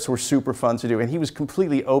strips were super fun to do, and he was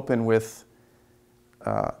completely open with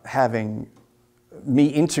having me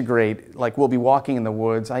integrate, like we'll be walking in the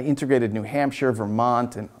woods. I integrated New Hampshire,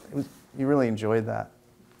 Vermont, and he really enjoyed that,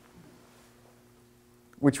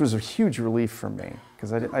 which was a huge relief for me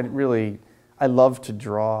because I love to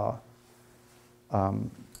draw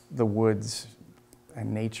the woods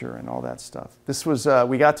and nature and all that stuff. This was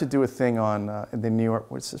we got to do a thing on in the New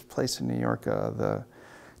York. What's this place in New York? The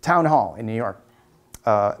Town Hall in New York.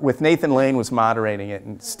 With Nathan Lane was moderating it,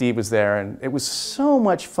 and Steve was there, and it was so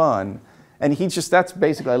much fun. And that's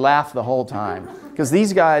basically I laughed the whole time because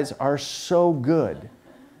these guys are so good.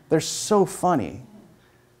 They're so funny.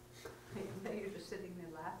 You're just sitting there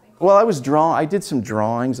laughing? Well, I did some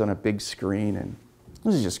drawings on a big screen, and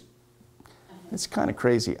it's kind of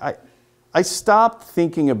crazy. I stopped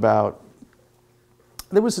thinking about,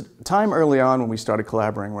 there was a time early on when we started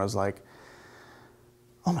collaborating where I was like,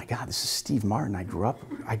 oh my God, this is Steve Martin. I grew up,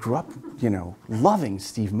 loving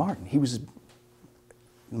Steve Martin. He was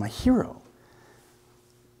my hero.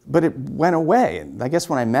 But it went away, and I guess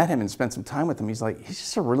when I met him and spent some time with him, he's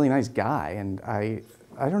just a really nice guy, and I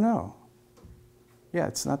don't know. Yeah,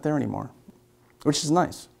 it's not there anymore, which is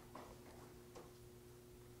nice.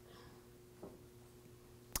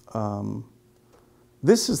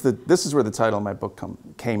 This is where the title of my book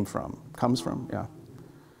comes from, yeah.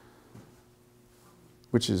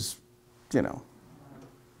 Which is,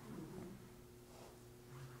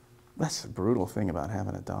 that's the brutal thing about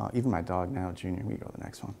having a dog. Even my dog now, Junior, we go to the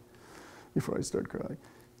next one before I start crying.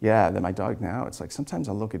 Yeah, then my dog now, it's like sometimes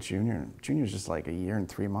I'll look at Junior, and Junior's just like 1 year and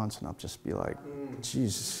 3 months, and I'll just be like,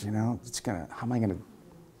 Jesus, how am I gonna?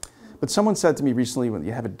 But someone said to me recently, when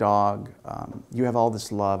you have a dog, you have all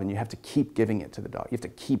this love, and you have to keep giving it to the dog. You have to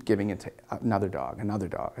keep giving it to another dog, another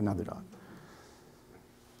dog, another dog.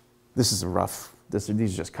 This is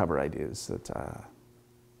these are just cover ideas that I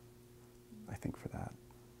think for that.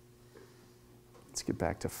 Let's get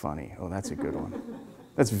back to funny. Oh, that's a good one.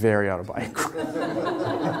 That's very autobiographical.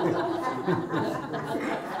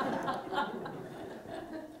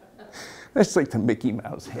 That's like the Mickey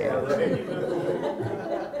Mouse hair.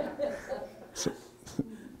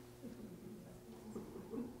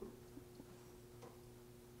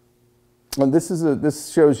 And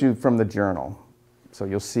this shows you from the journal. So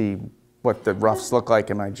you'll see what the roughs look like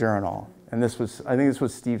in my journal. And I think this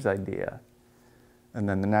was Steve's idea. And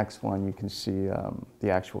then the next one, you can see the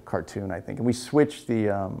actual cartoon, I think. And he switched the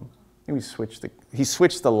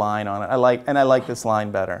line on it. I like this line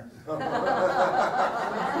better.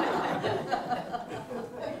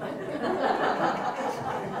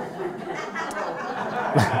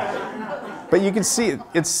 But you can see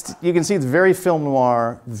it's very film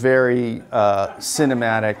noir, very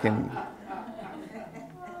cinematic, and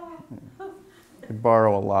I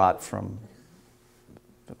borrow a lot from.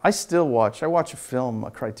 I watch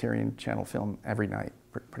a Criterion Channel film every night,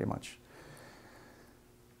 pretty much.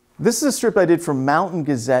 This is a strip I did for Mountain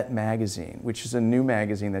Gazette magazine, which is a new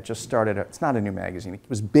magazine that just started. It's not a new magazine. It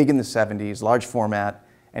was big in the 70s, large format,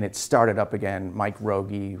 and it started up again. Mike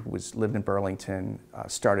Rogie, who lived in Burlington,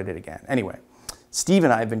 started it again. Anyway, Steve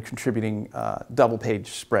and I have been contributing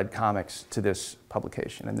double-page spread comics to this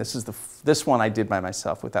publication, and this one I did by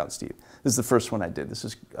myself without Steve. This is the first one I did. This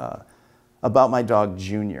is about my dog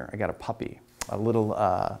Junior. I got a puppy, a little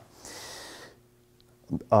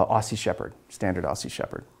Aussie Shepherd, standard Aussie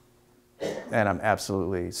Shepherd. And I'm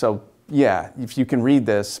absolutely, so yeah, if you can read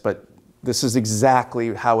this, but this is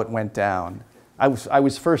exactly how it went down. I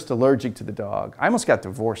was first allergic to the dog. I almost got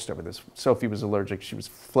divorced over this. Sophie was allergic. She was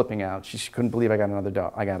flipping out. She couldn't believe I got another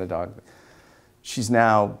dog. I got a dog. She's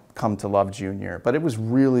now come to love Junior, but it was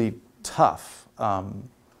really tough. And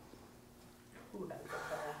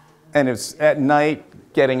it's at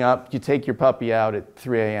night, getting up, you take your puppy out at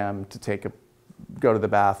 3 a.m. to go to the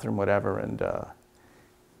bathroom, whatever,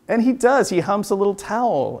 and he does. He humps a little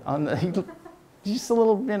towel on the. He's just a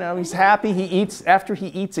little, he's happy. He eats. After he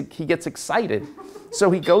eats, he gets excited. So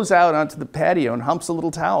he goes out onto the patio and humps a little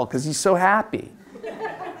towel because he's so happy.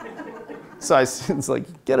 So it's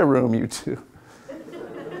like, get a room, you two.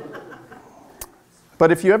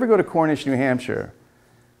 But if you ever go to Cornish, New Hampshire,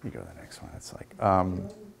 you go to the next one. It's like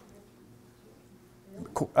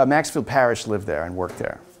Maxfield Parrish lived there and worked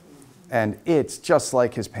there. And it's just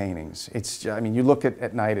like his paintings. You look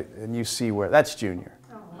at night and you see where, that's Junior.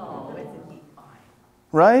 Oh, isn't he fine?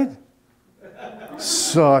 Right?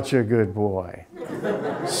 Such a good boy.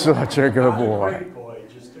 Such a good boy.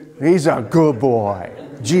 He's a good boy.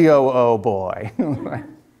 G-O-O boy.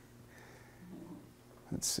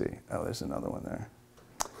 Let's see. Oh, there's another one there.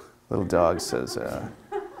 Little dog says,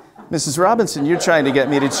 Mrs. Robinson, you're trying to get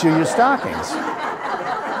me to chew your stockings.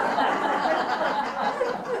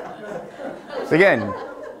 Again,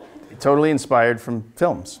 totally inspired from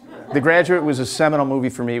films. The Graduate was a seminal movie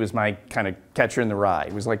for me. It was my kind of Catcher in the Rye.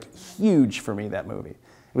 It was like huge for me, that movie. It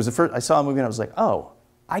was the first, I saw a movie and I was like, oh,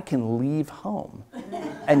 I can leave home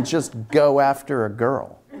and just go after a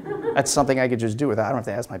girl. That's something I could just do without, I don't have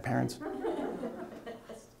to ask my parents.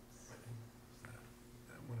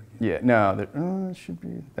 Yeah, no, it should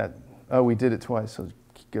be that. Oh, we did it twice, so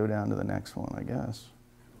go down to the next one, I guess.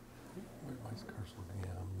 Vice Carson,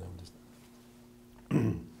 yeah, I'm just.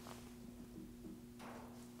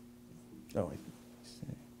 Oh, wait.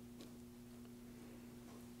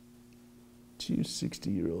 Two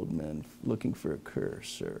 60-year-old men looking for a cur,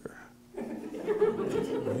 sir.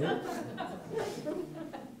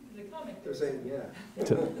 They're saying, yeah.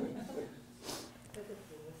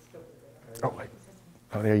 Oh, wait.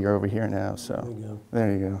 Oh, there you're over here now, so. There you go.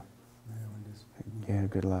 There you go. Yeah,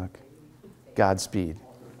 good luck. Godspeed.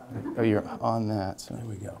 Oh, you're on that, so. There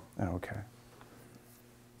we go. Oh, okay.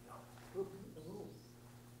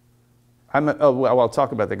 I'll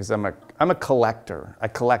talk about that because I'm a collector. I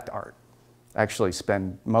collect art. I actually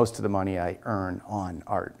spend most of the money I earn on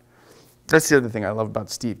art. That's the other thing I love about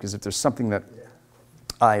Steve, because if there's something that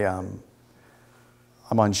I'm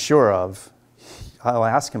unsure of, I'll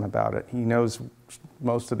ask him about it. He knows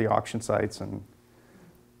most of the auction sites,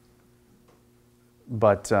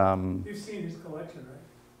 but You've seen his collection, right?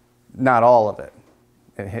 not all of it.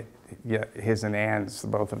 His and Ann's,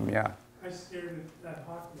 both of them, yeah. I stared at that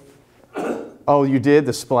hawk meat. Oh, you did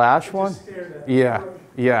the splash one? Stared at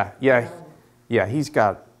Yeah. He's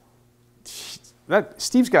got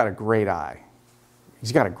Steve's got a great eye.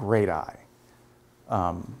 He's got a great eye.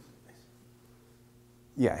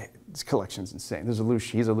 Yeah, his collection's insane. He's a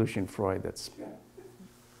Lucian Freud. There's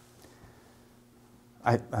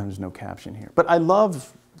no caption here, but I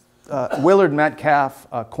love Willard Metcalf,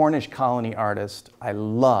 a Cornish colony artist. I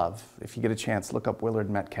love. If you get a chance, look up Willard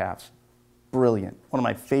Metcalf. Brilliant. One of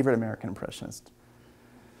my favorite American Impressionists.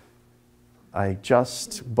 I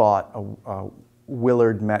just bought a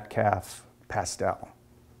Willard Metcalf pastel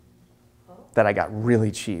that I got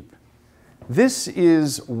really cheap. This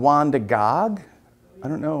is Wanda Gog. I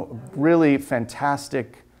don't know, really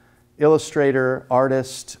fantastic illustrator,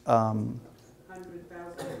 artist. 100,000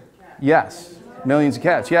 cats. Yes, millions of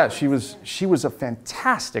cats. Yeah, she was a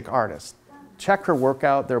fantastic artist. Check her work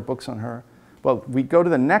out. There are books on her. Well, we go to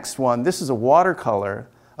the next one. This is a watercolor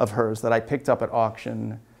of hers that I picked up at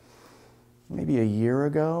auction maybe a year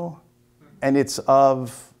ago. And it's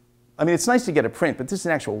it's nice to get a print, but this is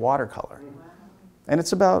an actual watercolor. And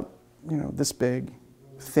it's about, this big.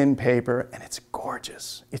 thin paper, and it's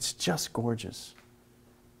gorgeous. It's just gorgeous.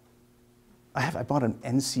 I bought an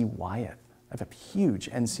NC Wyeth. I have a huge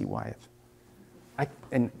NC Wyeth.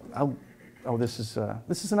 This is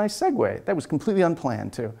a nice segue. That was completely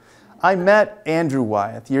unplanned too. I met Andrew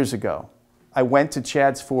Wyeth years ago. I went to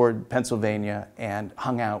Chadds Ford, Pennsylvania, and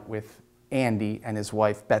hung out with Andy and his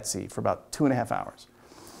wife Betsy for about 2.5 hours.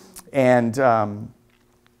 And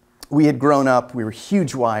we had grown up. We were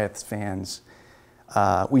huge Wyeth fans.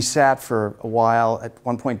 We sat for a while. At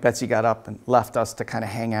one point, Betsy got up and left us to kind of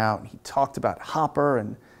hang out. He talked about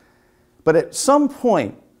Hopper, but at some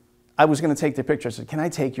point, I was going to take their picture. I said, "Can I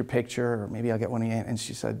take your picture, or maybe I'll get one of you?" And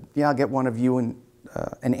she said, "Yeah, I'll get one of you and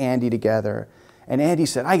Andy together." And Andy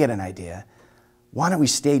said, "I got an idea. Why don't we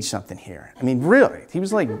stage something here?" I mean, really, he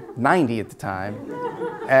was like 90 at the time.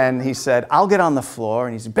 And he said, "I'll get on the floor."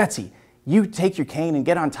 And he said, "Betsy, you take your cane and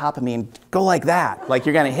get on top of me and go like that, like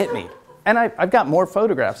you're going to hit me." And I've got more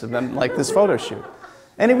photographs of them, like this photo shoot.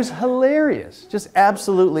 And it was hilarious, just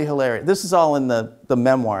absolutely hilarious. This is all in the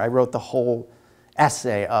memoir. I wrote the whole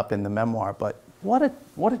essay up in the memoir, but what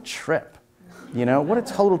a trip, you know, what a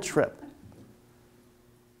total trip.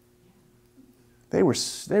 They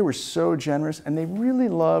were so generous, and they really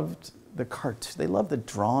loved the cartoon. They loved the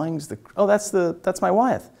drawings. That's my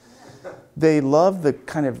Wyeth. They loved the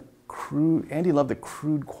kind of crude. Andy loved the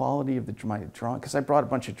crude quality of my drawing, because I brought a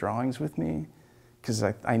bunch of drawings with me, because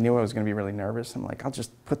I knew I was going to be really nervous. I'm like, I'll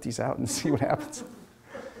just put these out and see what happens.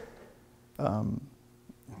 Okay. I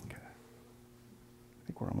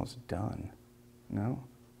think we're almost done. No?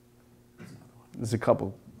 There's a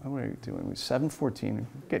couple. What are we doing? We're 7:14.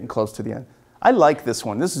 Getting close to the end. I like this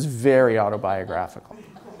one. This is very autobiographical.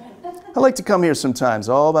 I like to come here sometimes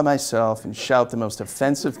all by myself and shout the most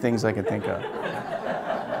offensive things I can think of.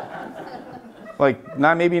 Like,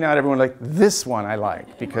 maybe not everyone like this one I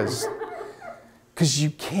like, because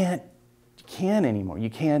you can't anymore.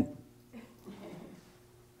 You can't.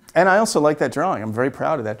 And I also like that drawing. I'm very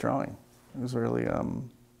proud of that drawing. It was really,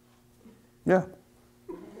 yeah,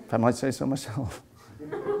 if I might say so myself.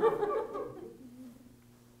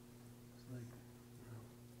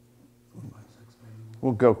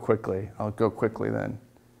 We'll go quickly. I'll go quickly then.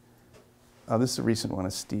 Oh, this is a recent one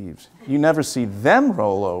of Steve's. You never see them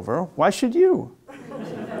roll over. Why should you?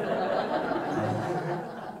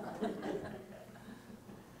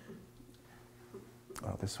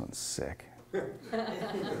 Oh, this one's sick.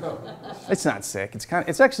 It's not sick.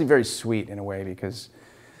 It's actually very sweet in a way, because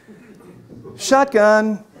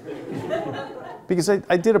shotgun. Because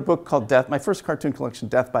I did a book called Death. My first cartoon collection,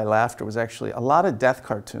 Death by Laughter, was actually a lot of death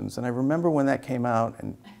cartoons. And I remember when that came out,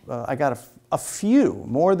 and I got a few,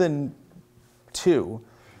 more than 2,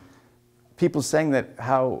 people saying that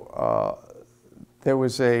how there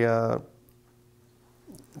was a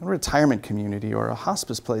retirement community or a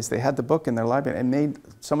hospice place. They had the book in their library and made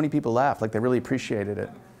so many people laugh. Like, they really appreciated it.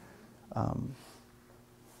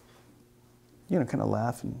 You know, kind of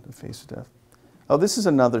laugh in the face of death. Oh, this is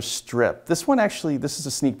another strip. This one actually, this is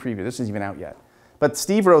a sneak preview. This isn't even out yet. But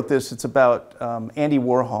Steve wrote this. It's about Andy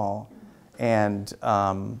Warhol and,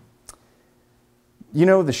 you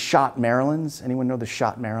know, the shot Marilyns? Anyone know the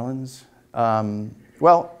shot Marilyns?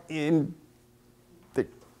 Well,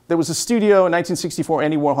 there was a studio in 1964.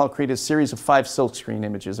 Andy Warhol created a series of 5 silkscreen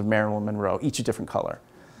images of Marilyn Monroe, each a different color.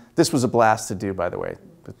 This was a blast to do, by the way.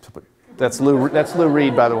 That's Lou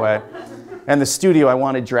Reed, by the way. And the studio, I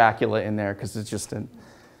wanted Dracula in there because it's just the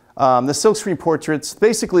silkscreen portraits.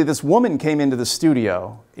 Basically, this woman came into the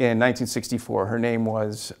studio in 1964. Her name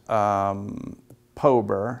was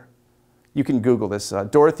Pober. You can Google this,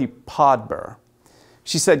 Dorothy Podber.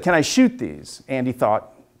 She said, "Can I shoot these?" Andy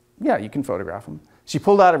thought, "Yeah, you can photograph them." She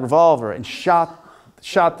pulled out a revolver and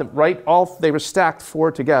shot them right. They were stacked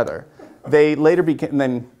 4 together. They later became. And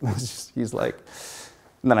then he's like,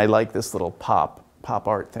 and then I like this little pop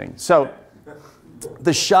art thing. So.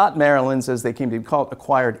 The shot Marilyns, as they came to be called,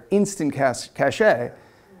 acquired instant cachet,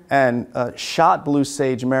 and shot Blue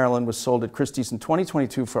Sage Marilyn was sold at Christie's in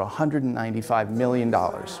 2022 for $195 million.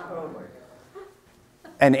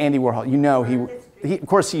 And Andy Warhol, you know, he of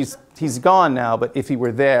course he's gone now, but if he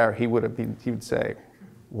were there, he would say,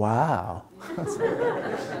 "Wow."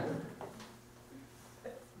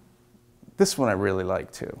 This one I really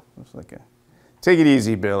like too. It was like "Take it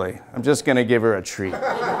easy, Billy. I'm just going to give her a treat."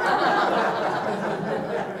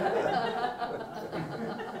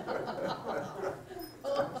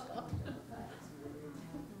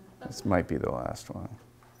 This might be the last one.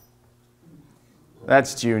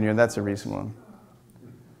 That's Junior. That's a recent one.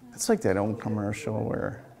 It's like that old commercial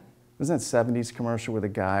where, wasn't that 70s commercial where the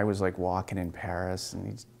guy was like walking in Paris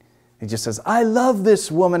and He just says, I love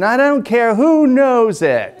this woman. I don't care who knows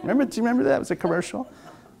it. Remember? Do you remember that? It was a commercial.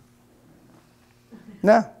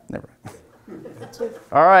 No, never.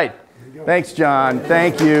 All right. Thanks, John.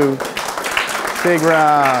 Thank you. Big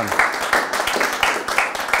round.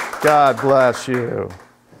 God bless you.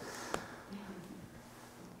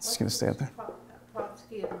 Just going to stay up there.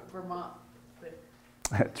 Trotsky in Vermont.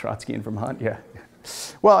 Trotsky in Vermont, yeah.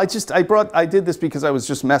 Well, I did this because I was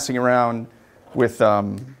just messing around with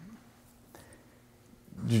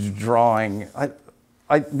drawing.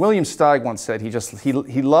 William Steig once said he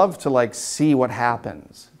loved to like see what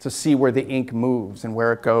happens, to see where the ink moves and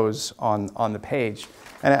where it goes on the page.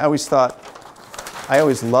 And I always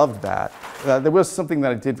loved that. There was something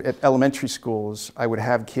that I did at elementary schools. I would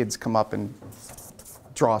have kids come up and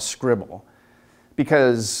draw a scribble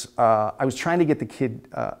because I was trying to get the kid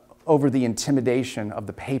over the intimidation of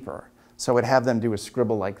the paper. So I would have them do a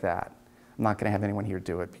scribble like that. I'm not going to have anyone here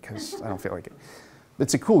do it because I don't feel like it.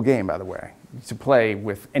 It's a cool game, by the way, to play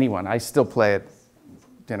with anyone. I still play it,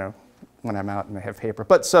 you know, when I'm out and I have paper.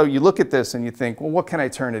 But so you look at this and you think, well, what can I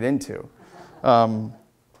turn it into? Turn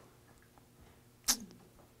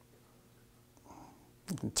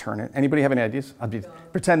it. Anybody have any ideas?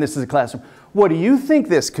 Pretend this is a classroom. What do you think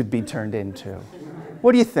this could be turned into?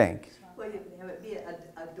 What do you think? Well, you have it be a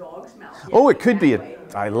dog's mouth. Oh, it could be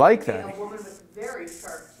I like that. A woman with very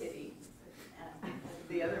sharp kitty, and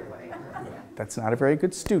the other way. That's not a very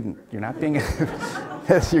good student. You're not being,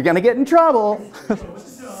 you're going to get in trouble.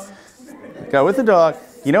 Go with the dog.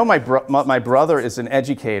 You know, my brother is an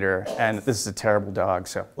educator, and this is a terrible dog,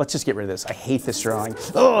 so let's just get rid of this. I hate this drawing.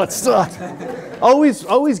 Oh, it sucked.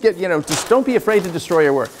 Always get, you know, just don't be afraid to destroy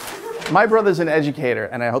your work. My brother's an educator,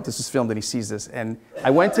 and I hope this is filmed and he sees this, and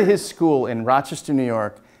I went to his school in Rochester, New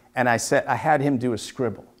York, and I had him do a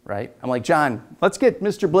scribble, right? I'm like, John, let's get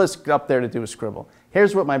Mr. Bliss up there to do a scribble.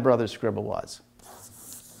 Here's what my brother's scribble was.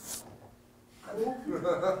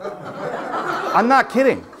 I'm not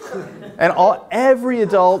kidding. And every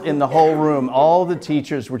adult in the whole room, all the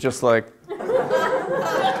teachers were just like,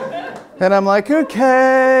 and I'm like,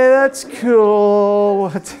 okay, that's cool.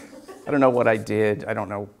 What? I don't know what I did. I don't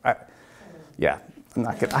know. Yeah, I'm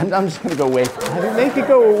not gonna. I'm just gonna go away. Make it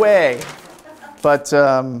go away. But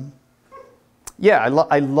yeah,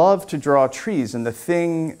 I love to draw trees, and the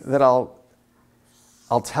thing that I'll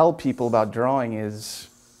tell people about drawing is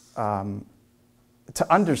to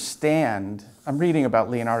understand. I'm reading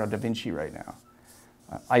about Leonardo da Vinci right now.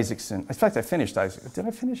 Isaacson. In fact, I finished Isaacson. Did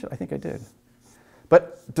I finish it? I think I did.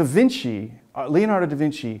 But da Vinci, Leonardo da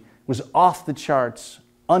Vinci, was off the charts,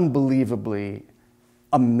 unbelievably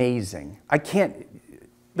amazing.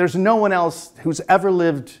 There's no one else who's ever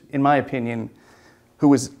lived, in my opinion, who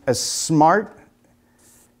was as smart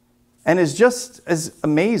and is just as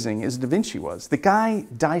amazing as da Vinci was. The guy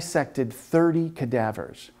dissected 30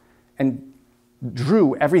 cadavers and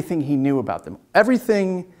drew everything he knew about them.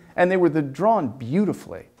 Everything, and they were drawn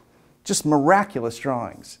beautifully. Just miraculous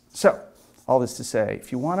drawings. So, all this to say,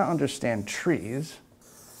 if you want to understand trees,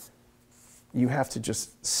 you have to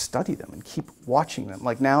just study them and keep watching them.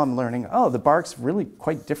 Like now I'm learning, oh, the bark's really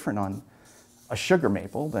quite different on a sugar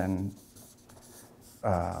maple than,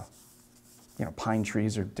 you know, pine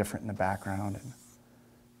trees are different in the background, and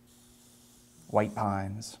white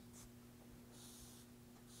pines.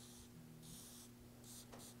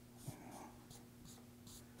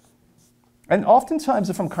 And oftentimes,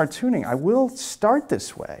 if I'm cartooning, I will start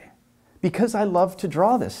this way because I love to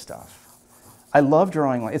draw this stuff. I love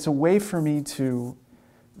drawing. It's a way for me to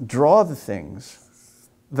draw the things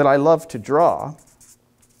that I love to draw.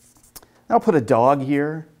 I'll put a dog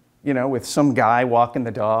here, you know, with some guy walking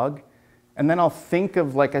the dog. And then I'll think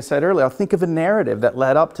of, like I said earlier, I'll think of a narrative that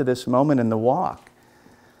led up to this moment in the walk.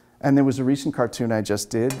 And there was a recent cartoon I just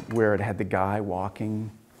did where it had the guy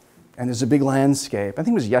walking, and there's a big landscape. I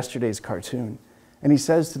think it was yesterday's cartoon. And he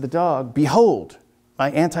says to the dog, "Behold,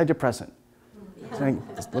 my antidepressant." Saying,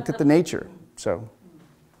 look at the nature. So,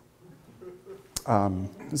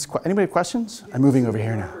 anybody have questions? I'm moving over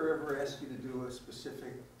here now. Did the ever ask you to do a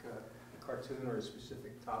specific cartoon or a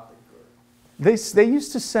specific topic? They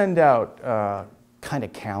used to send out kind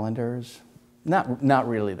of calendars. Not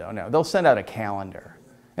really though. No, they'll send out a calendar,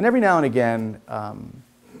 and every now and again,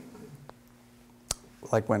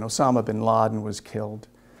 like when Osama bin Laden was killed,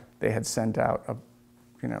 they had sent out a,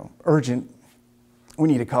 you know, urgent. We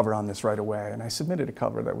need a cover on this right away, and I submitted a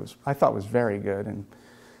cover that I thought was very good, and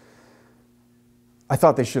I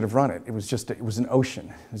thought they should have run it. It was an ocean.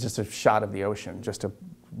 It was just a shot of the ocean, just a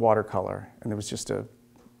watercolor, and it was just a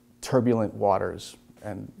turbulent waters,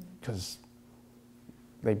 and because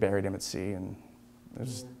they buried him at sea, and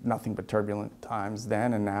There's nothing but turbulent times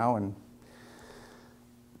then and now.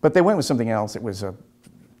 But they went with something else. It was a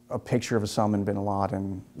picture of Osama bin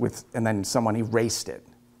Laden and then someone erased it,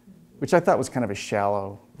 which I thought was kind of a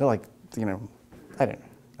shallow. They're like, I don't know.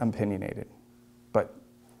 I'm opinionated, but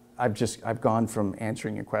I've gone from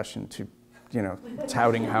answering your question to,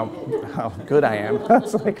 touting how good I am.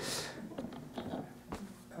 It's like,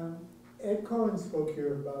 Ed Cohen spoke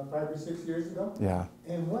here about 5 or 6 years ago. yeah.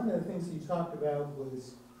 And one of the things he talked about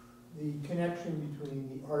was the connection between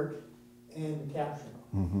the art and the caption.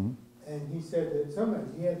 Mm-hmm. And he said that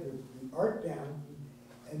sometimes he had the art down,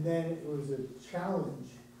 and then it was a challenge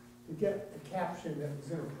to get a caption that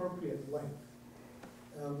was an appropriate length.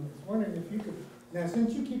 I was wondering if you could, now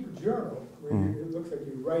since you keep a journal where it looks like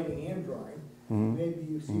you're writing and drawing, maybe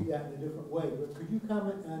you see that in a different way, but could you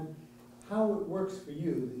comment on how it works for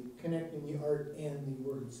you, connecting the art and the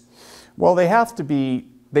words? Well,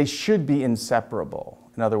 they should be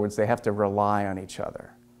inseparable. In other words, they have to rely on each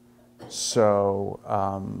other. So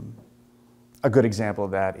a good example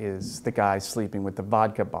of that is the guy sleeping with the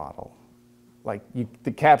vodka bottle. Like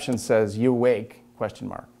the caption says, "You awake?" ?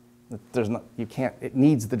 There's not, you can't, it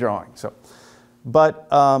needs the drawing. So, but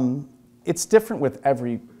it's different with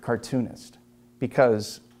every cartoonist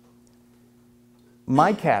because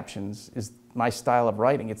my captions is my style of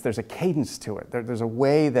writing. There's a cadence to it. There's a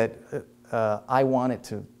way that I want it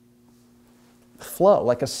to flow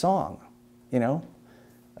like a song,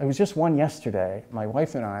 I was just one yesterday. My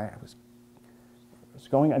wife and I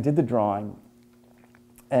I did the drawing,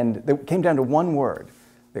 and it came down to one word.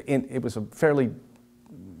 It was a fairly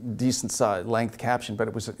decent size length caption, but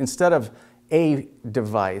it was instead of a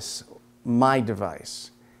device, my device,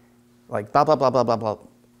 like blah blah blah blah blah blah.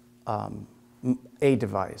 A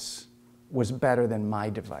device was better than my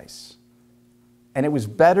device, and it was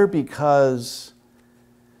better because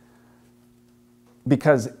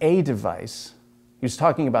a device. He was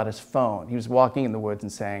talking about his phone. He was walking in the woods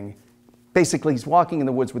and saying, basically, he's walking in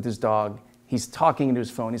the woods with his dog. He's talking into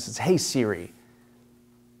his phone. He says, "Hey Siri,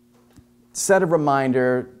 set a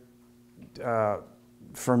reminder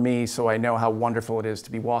for me so I know how wonderful it is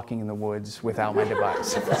to be walking in the woods without my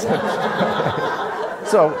device."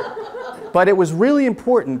 But it was really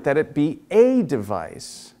important that it be a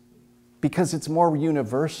device because it's more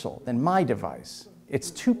universal than my device.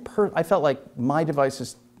 It's I felt like my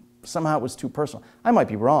device somehow it was too personal. I might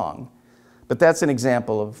be wrong, but that's an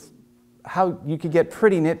example of how you could get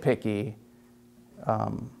pretty nitpicky.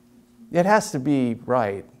 It has to be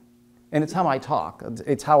right. And it's how I talk.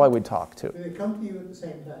 It's how I would talk too. Do they come to you at the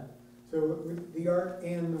same time? So with the art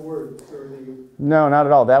and the words, or the... No, not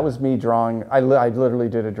at all. That was me drawing. I literally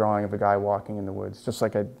did a drawing of a guy walking in the woods, just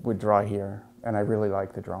like I would draw here. And I really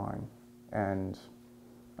liked the drawing. And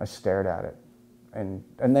I stared at it. And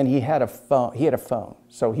then he had a phone.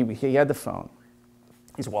 So he had the phone.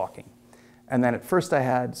 He's walking. And then at first I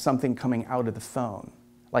had something coming out of the phone,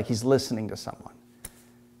 like he's listening to someone.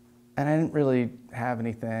 And I didn't really have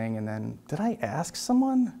anything. And then, did I ask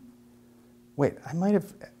someone? Wait, I might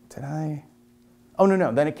have, did I? Oh,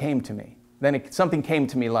 no. Then it came to me. Something came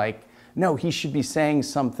to me like, no, he should be saying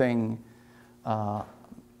something. I'm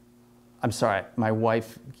sorry, my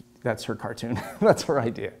wife, that's her cartoon. That's her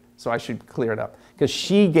idea. So I should clear it up. Because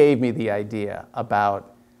she gave me the idea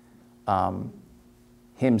about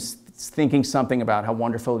him thinking something about how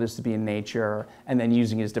wonderful it is to be in nature and then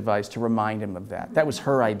using his device to remind him of that. That was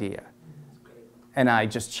her idea. And I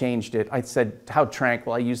just changed it. I said, how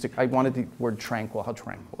tranquil. I wanted the word tranquil, how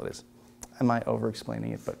tranquil it is. Am I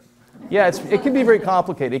over-explaining it? But yeah, it can be very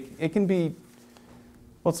complicated. It can be,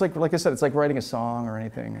 well, it's like I said, it's like writing a song or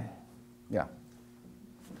anything. Yeah.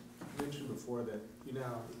 You mentioned before that you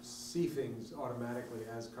now see things automatically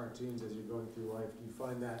as cartoons as you're going through life. Do you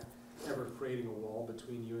find that ever creating a wall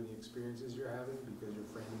between you and the experiences you're having because you're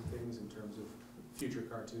framing things in terms of future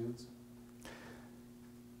cartoons?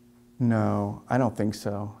 No, I don't think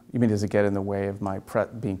so. You mean, does it get in the way of my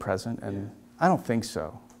being present? And yeah. I don't think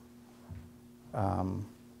so. I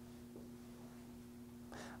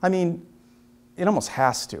mean, it almost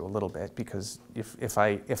has to a little bit because if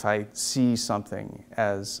I see something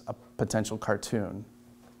as a potential cartoon,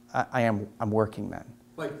 I'm working then.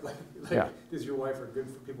 Like yeah. Does your wife, or good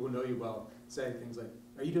for people who know you well, say things like,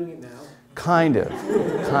 "Are you doing it now?" Kind of.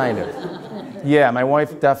 Yeah, my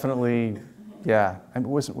wife definitely. Yeah, and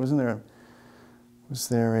wasn't there? Was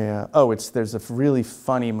there a? There's a really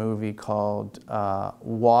funny movie called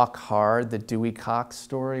Walk Hard, the Dewey Cox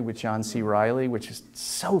story with John C. Reilly, which is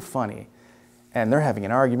so funny. And they're having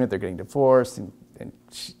an argument. They're getting divorced, and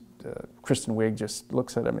Kristen Wiig just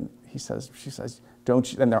looks at him and she says,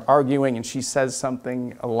 don't you, and they're arguing and she says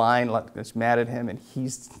something, a line that's mad at him, and he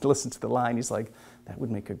listens to the line, he's like, that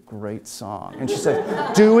would make a great song. And she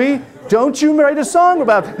says, Dewey, don't you write a song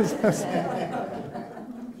about this?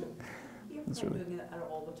 You're doing it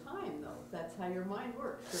all the time, though. That's how your mind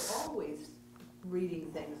works. You're always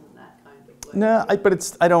reading things in that kind of way. No,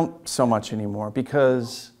 but I don't so much anymore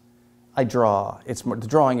because I draw. It's more, the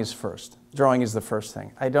drawing is first. Drawing is the first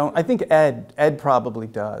thing. I think Ed probably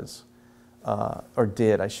does, or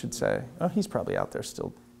did, I should say. Oh, he's probably out there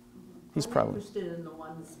still. He's I'm probably interested in the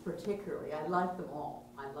ones particularly. I like them all.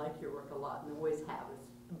 I like your work a lot and always have.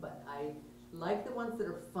 But I like the ones that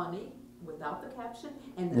are funny without the caption,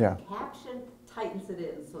 and then Yeah. the caption tightens it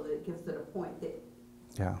in so that it gives it a point that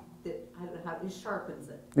yeah. I don't know how, it sharpens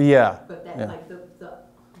it. Yeah. But that, Yeah. like the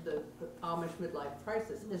Amish midlife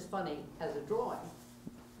crisis is funny as a drawing.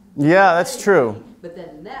 Yeah, that's true. But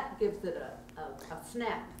then that gives it a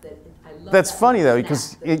snap that I love. That's that funny though, snap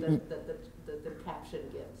because that the caption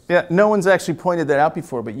gives. yeah, no one's actually pointed that out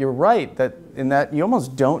before, but you're right that in that you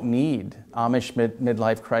almost don't need Amish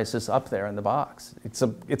midlife crisis up there in the box. It's a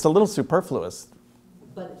little superfluous.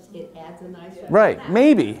 But it adds a nice. Right, snap.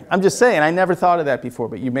 maybe. I'm just saying, I never thought of that before,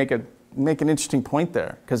 but you make an interesting point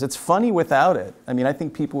there, because it's funny without it. I mean, I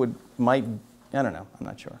think people might, I don't know, I'm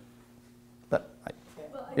not sure. But,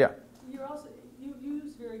 Well, yeah, You're also, you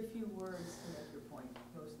use very few words to make your point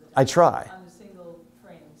most of the time. I try. On the single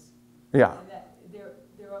frames. Yeah. And that,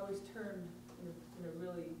 they're always turned in a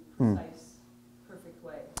really Hmm. precise, perfect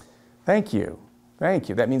way. Thank you. Thank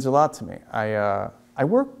you. That means a lot to me.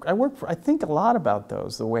 I think a lot about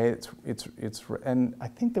those, the way it's, and I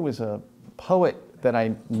think there was a poet that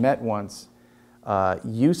I met once,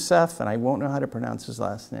 Yusef, and I won't know how to pronounce his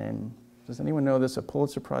last name. Does anyone know this? A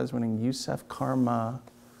Pulitzer Prize winning Yusef Karma.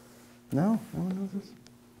 No? No one knows this?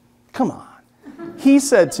 Come on. He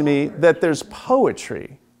said to me that there's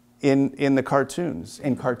poetry in the cartoons,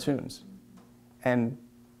 And,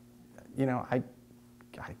 you know, I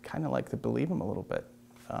kind of like to believe him a little bit,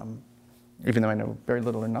 even though I know very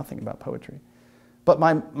little or nothing about poetry. But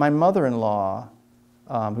my mother-in-law,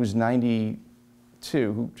 who's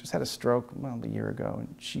 92, who just had a stroke, well, a year ago,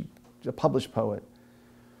 and she's a published poet.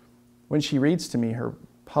 When she reads to me her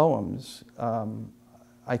poems,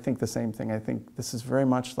 I think the same thing. I think this is very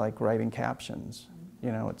much like writing captions.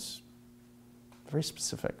 You know, it's very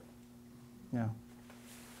specific. Yeah.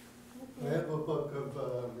 I have a book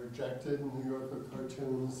of rejected New Yorker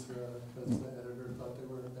cartoons because the editor thought they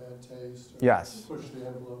were in bad taste. Or Yes. pushed the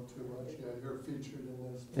envelope too much. Yeah, you're featured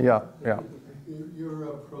in this. Yeah, yeah. You're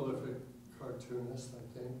a prolific cartoonist,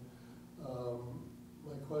 I think.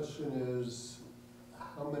 My question is,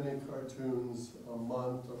 how many cartoons a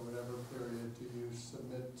month or whatever period do you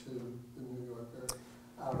submit to the New Yorker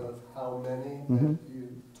out of how many that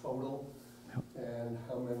you total, and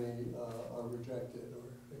how many are rejected or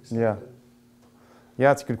accepted? Yeah. Yeah,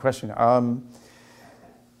 that's a good question.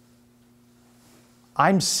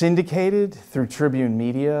 I'm syndicated through Tribune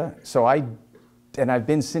Media, and I've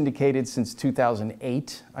been syndicated since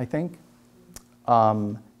 2008, I think.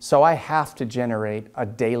 So I have to generate a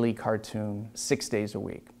daily cartoon 6 days a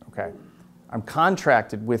week, okay? I'm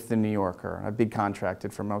contracted with the New Yorker. I've been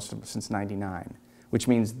contracted for most of them since '99, which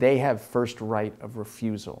means they have first right of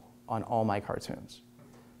refusal on all my cartoons.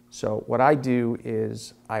 So what I do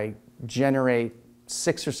is I generate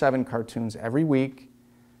 6 or 7 cartoons every week.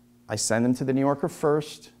 I send them to the New Yorker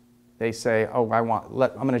first. They say, oh, I'm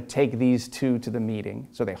going to take these 2 to the meeting.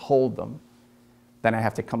 So they hold them. Then I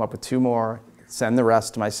have to come up with 2 more, send the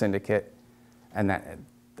rest to my syndicate, and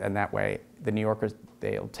that way the New Yorkers,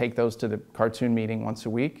 they'll take those to the cartoon meeting once a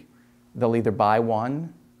week. They'll either buy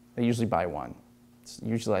one. They usually buy one.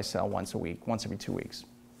 Usually I sell once a week, once every 2 weeks.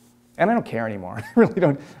 And I don't care anymore. I really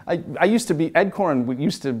don't. I used to be, Ed Koren, he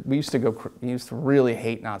used to really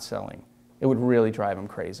hate not selling. It would really drive him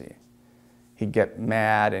crazy. He'd get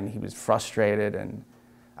mad and he was frustrated, and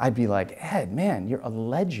I'd be like, Ed, man, you're a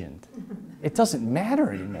legend. It doesn't matter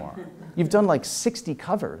anymore. You've done like 60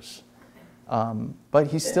 covers.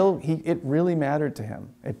 But it really mattered to him.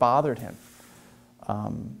 It bothered him.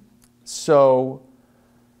 So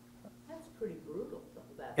That's pretty brutal,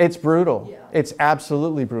 though. it's brutal. Yeah. It's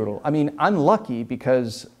absolutely brutal. I mean, I'm lucky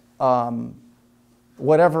because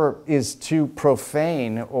whatever is too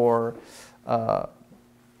profane or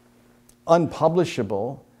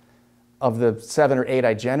unpublishable of the 7 or 8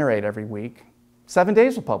 I generate every week, 7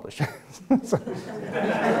 days will publish. I was just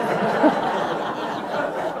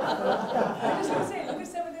gonna say, look at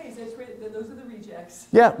 7 days, those are the rejects.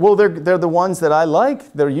 Yeah, well, they're the ones that I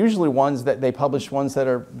like. They're usually ones that they publish, ones that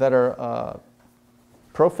are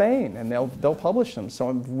profane, and they'll publish them. So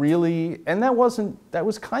I'm really, and that was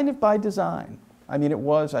kind of by design. I mean, it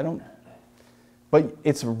was, but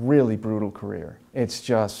it's a really brutal career. It's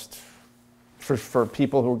just, for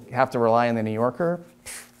people who have to rely on the New Yorker,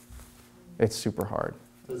 it's super hard.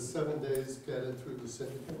 Does 7 Days get it through the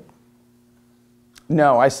syndicate?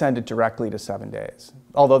 No, I send it directly to 7 Days.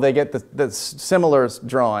 Although they get the similar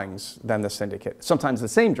drawings than the syndicate. Sometimes the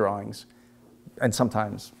same drawings, and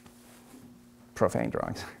sometimes profane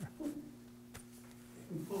drawings.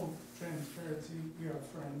 In full transparency, we are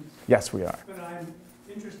friends, Yes, we are. but I'm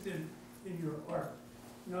interested in your art,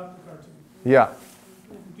 not the cartoon. Yeah,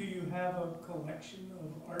 Do you have a collection of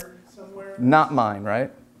art somewhere? not mine, right?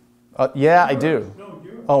 Yeah, I do. No,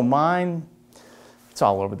 yours. Oh, mine, it's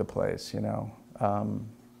all over the place, you know. I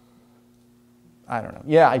don't know.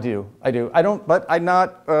 Yeah, I do. I don't, but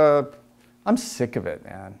I'm sick of it,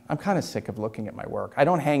 man. I'm kind of sick of looking at my work. I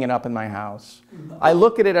don't hang it up in my house. I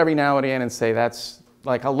look at it every now and again and say,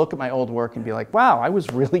 I'll look at my old work and be like, wow, I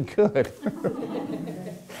was really good.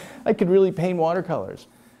 I could really paint watercolors.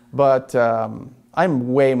 But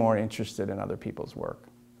I'm way more interested in other people's work.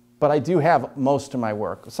 But I do have most of my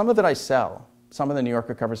work. Some of it I sell. Some of the New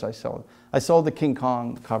Yorker covers I sell. I sold the King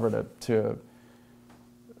Kong cover to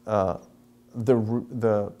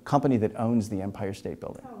the company that owns the Empire State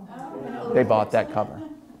Building. They bought that cover.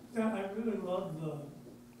 Yeah, I really love the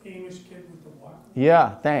Amish kid with the walker.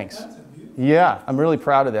 Yeah, thanks. That's a beautiful. Yeah, I'm really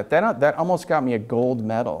proud of that. That almost got me a gold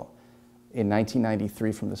medal in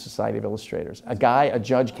 1993 from the Society of Illustrators. A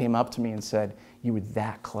judge came up to me and said, "You were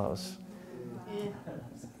that close."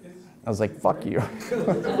 I was like, "Fuck you."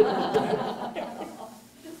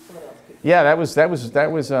 Yeah, that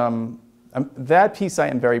piece I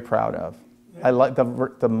am very proud of. I like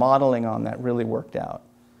the modeling on that really worked out.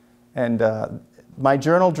 And my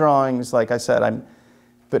journal drawings, like I said,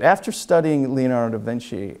 but after studying Leonardo da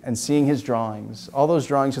Vinci and seeing his drawings, all those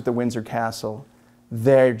drawings at the Windsor Castle,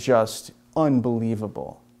 they're just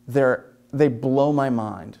unbelievable. They blow my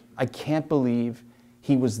mind. I can't believe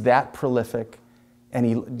he was that prolific, and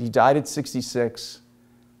he died at 66.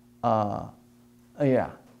 Yeah.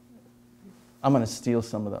 I'm going to steal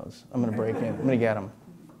some of those. I'm going to break in. I'm going to get them.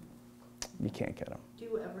 You can't get them. Do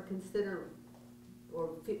you ever consider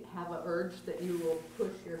or have an urge that you will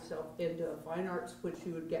push yourself into fine arts, which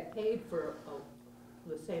you would get paid for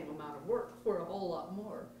the same amount of work for a whole lot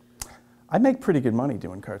more? I make pretty good money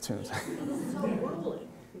doing cartoons. It's so grueling.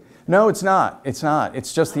 No, it's not. It's not.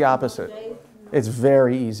 It's just the opposite. It's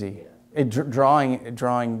very easy.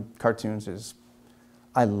 Drawing cartoons is,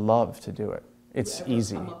 I love to do it. It's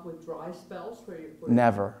easy. Come up with dry spells where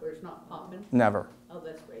Never. Where it's not popping? Never. Oh,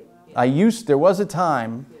 that's great. Yeah. There was a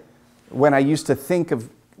time when I used to think of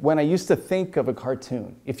a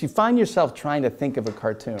cartoon. If you find yourself trying to think of a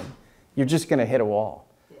cartoon, you're just going to hit a wall.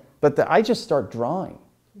 Yeah. But I just start drawing.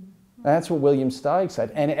 That's what William Steig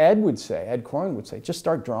said, and Ed Corn would say, just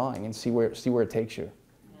start drawing and see where it takes you.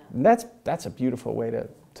 Yeah. And that's a beautiful way to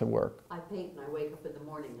work. I paint and I wake up in the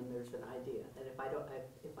morning and there's an idea, and if I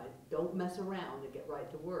don't mess around and get right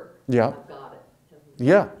to work, Yeah. I've got it.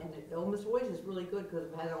 Yeah. And it almost always is really good because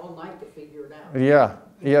I've had it all night to figure it out. Yeah,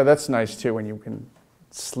 yeah, that's nice too when you can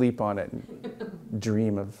sleep on it and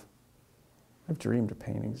dream of. I've dreamed of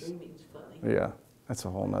paintings. Dreaming's funny. Yeah, that's a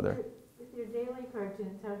whole nother. With your daily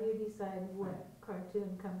cartoons, how do you decide what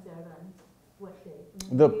cartoon comes out on what day?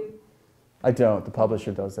 I don't. The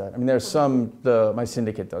publisher does that. I mean, there's my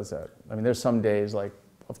syndicate does that. I mean, there's some days, like,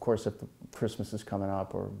 of course, if Christmas is coming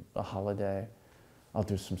up or a holiday, I'll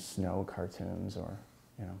do some snow cartoons or,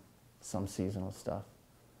 some seasonal stuff.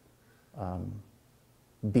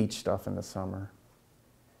 Beach stuff in the summer.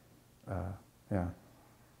 Yeah.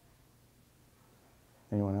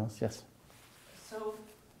 Anyone else? Yes? So,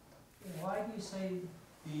 why do you say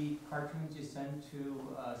the cartoons you send to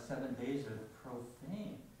 7 Days are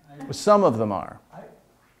profane? Some of them are.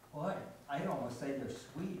 I'd almost say they're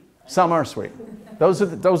sweet. Some are sweet. Those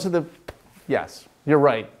are the. Yes, you're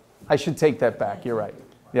right. I should take that back. You're right.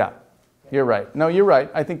 Yeah, you're right. No, you're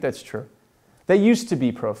right. I think that's true. They used to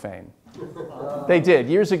be profane. They did.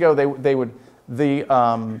 Years ago, they would. If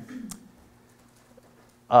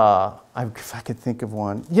I could think of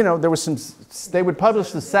one. There was some. They would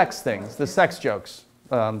publish the sex things, the sex jokes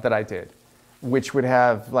that I did, which would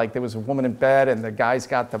have, like, there was a woman in bed and the guy's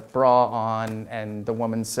got the bra on and the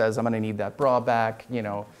woman says, "I'm going to need that bra back,"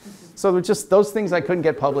 So they're just those things I couldn't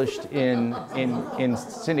get published in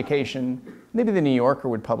syndication. Maybe the New Yorker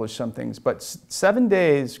would publish some things, but 7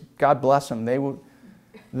 Days, God bless them,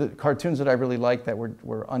 the cartoons that I really liked that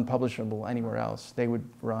were unpublishable anywhere else, they would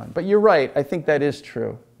run. But you're right, I think that is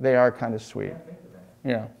true. They are kind of sweet.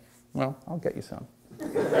 Yeah. Well, I'll get you some.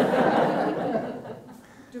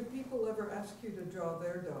 Do people ever ask you to draw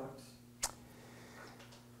their dogs?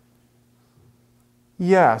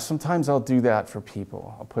 Yeah, sometimes I'll do that for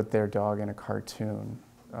people. I'll put their dog in a cartoon.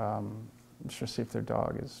 Just to see if their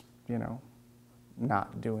dog is, you know,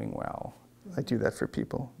 not doing well. I do that for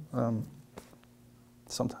people.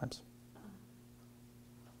 Sometimes.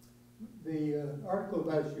 The article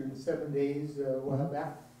about you in 7 days a while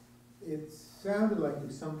back, it sounded like you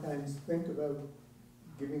sometimes think about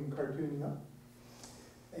giving cartooning up.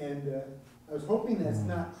 And I was hoping that's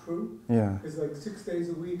not true. Yeah. Because like 6 days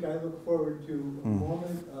a week, I look forward to a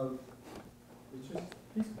moment of, it's just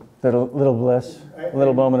peaceful. Little bliss, a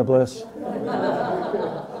little moment of bliss.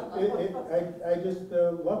 I just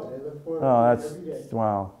love it. I look forward Oh, to it every day.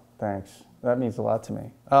 wow, thanks. That means a lot to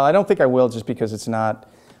me. I don't think I will just because it's not,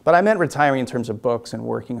 but I meant retiring in terms of books and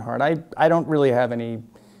working hard. I don't really have any,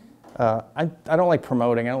 I don't like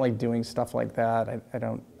promoting, I don't like doing stuff like that.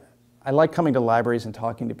 I like coming to libraries and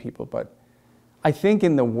talking to people, but I think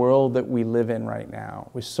in the world that we live in right now,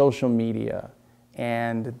 with social media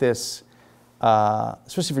and this,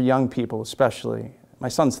 especially for young people especially, my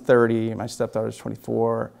son's 30, my stepdaughter's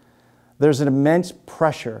 24, there's an immense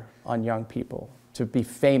pressure on young people to be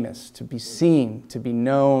famous, to be seen, to be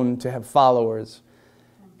known, to have followers.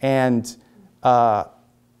 And I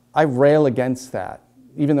rail against that,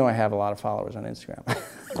 even though I have a lot of followers on Instagram.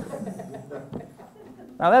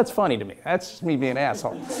 Now that's funny to me. That's just me being an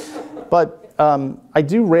asshole. But I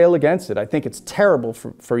do rail against it. I think it's terrible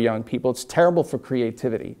for young people. It's terrible for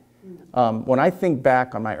creativity. When I think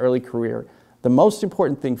back on my early career, the most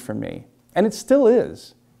important thing for me, and it still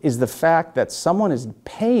is the fact that someone is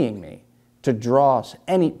paying me to draw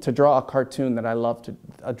a cartoon that I love to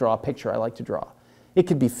draw, a picture I like to draw. It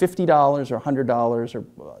could be $50 or $100 or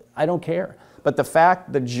I don't care. But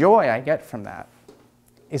the joy I get from that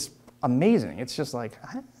is amazing. It's just like,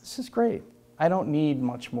 this is great. I don't need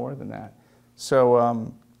much more than that. So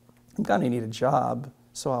I'm gonna need a job,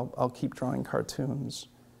 so I'll keep drawing cartoons.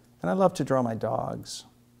 And I love to draw my dogs.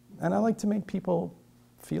 And I like to make people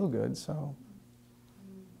feel good, so.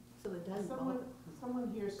 So it does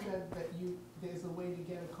Someone here said that there's a way to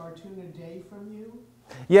get a cartoon a day from you?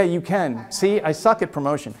 Yeah, you can. See, I suck at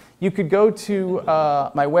promotion. You could go to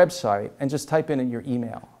my website and just type in your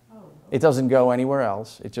email. It doesn't go anywhere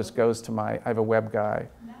else. It just goes to I have a web guy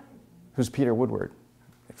who's Peter Woodward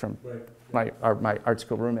from my art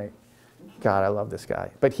school roommate. God, I love this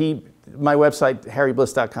guy. But my website,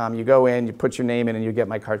 harrybliss.com, you go in, you put your name in, and you get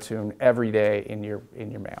my cartoon every day in your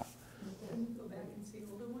mail. Go back and see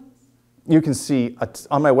older ones? You can see,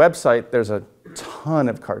 on my website, there's a ton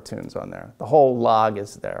of cartoons on there. The whole log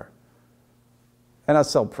is there. And I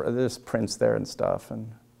sell, there's prints there and stuff,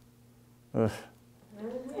 and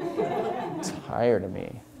tired of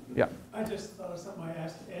me. Yeah. I just thought of something I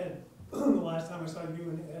asked Ed the last time I saw you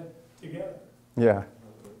and Ed together. Yeah.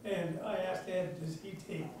 And I asked Ed, does he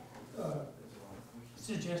take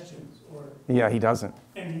suggestions or? Yeah, he doesn't.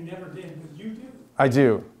 And he never did, but you do. I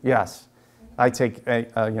do, yes. I take, you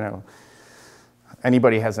know,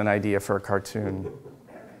 anybody has an idea for a cartoon,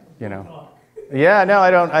 you know. Yeah, no, I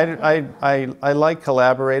don't. I like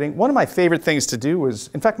collaborating. One of my favorite things to do was,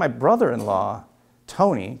 in fact, my brother-in-law,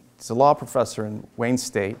 Tony, he's a law professor in Wayne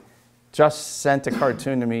State, just sent a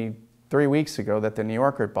cartoon to me 3 weeks ago that the New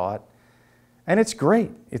Yorker bought. And it's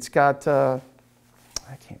great. It's got,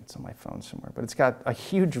 it's on my phone somewhere, but it's got a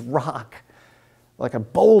huge rock, like a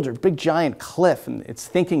boulder, big giant cliff, and it's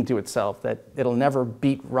thinking to itself that it'll never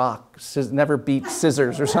beat never beat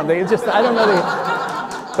scissors or something. It's just, I don't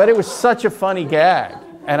know. But it was such a funny gag.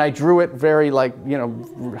 And I drew it very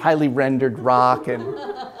highly rendered rock. And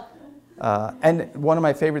one of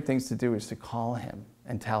my favorite things to do is to call him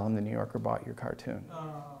and tell him the New Yorker bought your cartoon.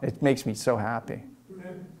 It makes me so happy.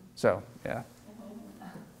 So, yeah.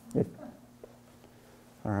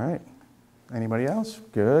 All right. Anybody else?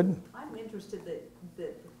 Good. I'm interested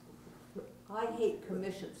that I hate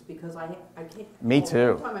commissions because I can't. Me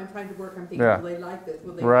too. All the time I'm trying to work, I'm thinking, Yeah. will they like this?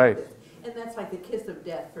 Will they Right. like this? And that's like the kiss of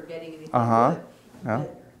death for getting anything Uh-huh. good. Yeah.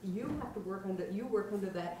 But you have to work under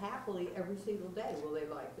that happily every single day. Will they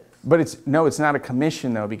like this? But it's not a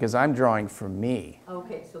commission though, because I'm drawing for me.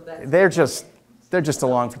 Okay, so that's. They're just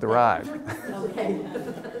along for the ride. Okay.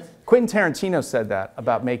 Quentin Tarantino said that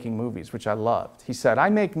about making movies, which I loved. He said, I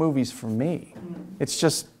make movies for me. It's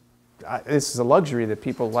just, this is a luxury that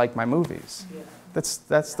people like my movies. Yeah.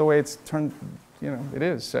 That's the way it's turned, it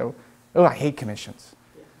is. So, I hate commissions.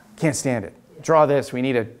 Can't stand it. Draw this, we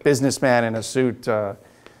need a businessman in a suit. I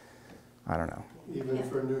don't know. Even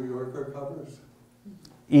for New Yorker covers?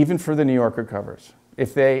 Even for the New Yorker covers.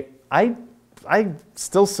 I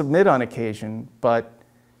still submit on occasion, but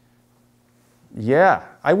yeah,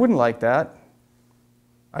 I wouldn't like that.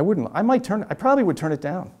 I probably would turn it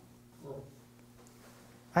down.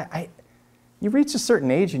 You reach a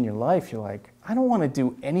certain age in your life, you're like, I don't want to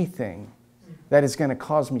do anything that is going to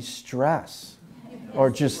cause me stress or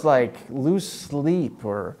just like lose sleep,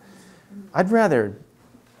 or I'd rather,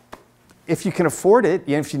 if you can afford it,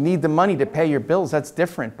 if you need the money to pay your bills, that's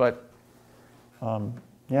different, but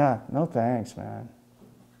yeah, no thanks, man.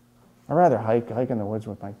 I'd rather hike in the woods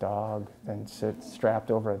with my dog than sit strapped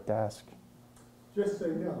over a desk. Just so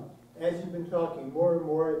you know, as you've been talking, more and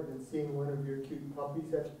more I've been seeing one of your cute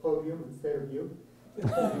puppies at the podium instead of you.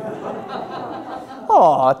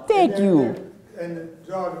 Oh, thank you. And the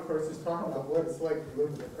dog, of course, is talking about what it's like to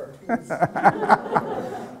live with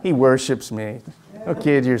cartoons. He worships me. No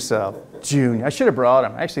kid yourself. June. I should have brought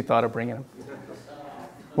him. I actually thought of bringing him.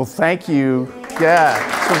 Well, thank you. Yeah,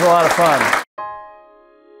 this was a lot of fun.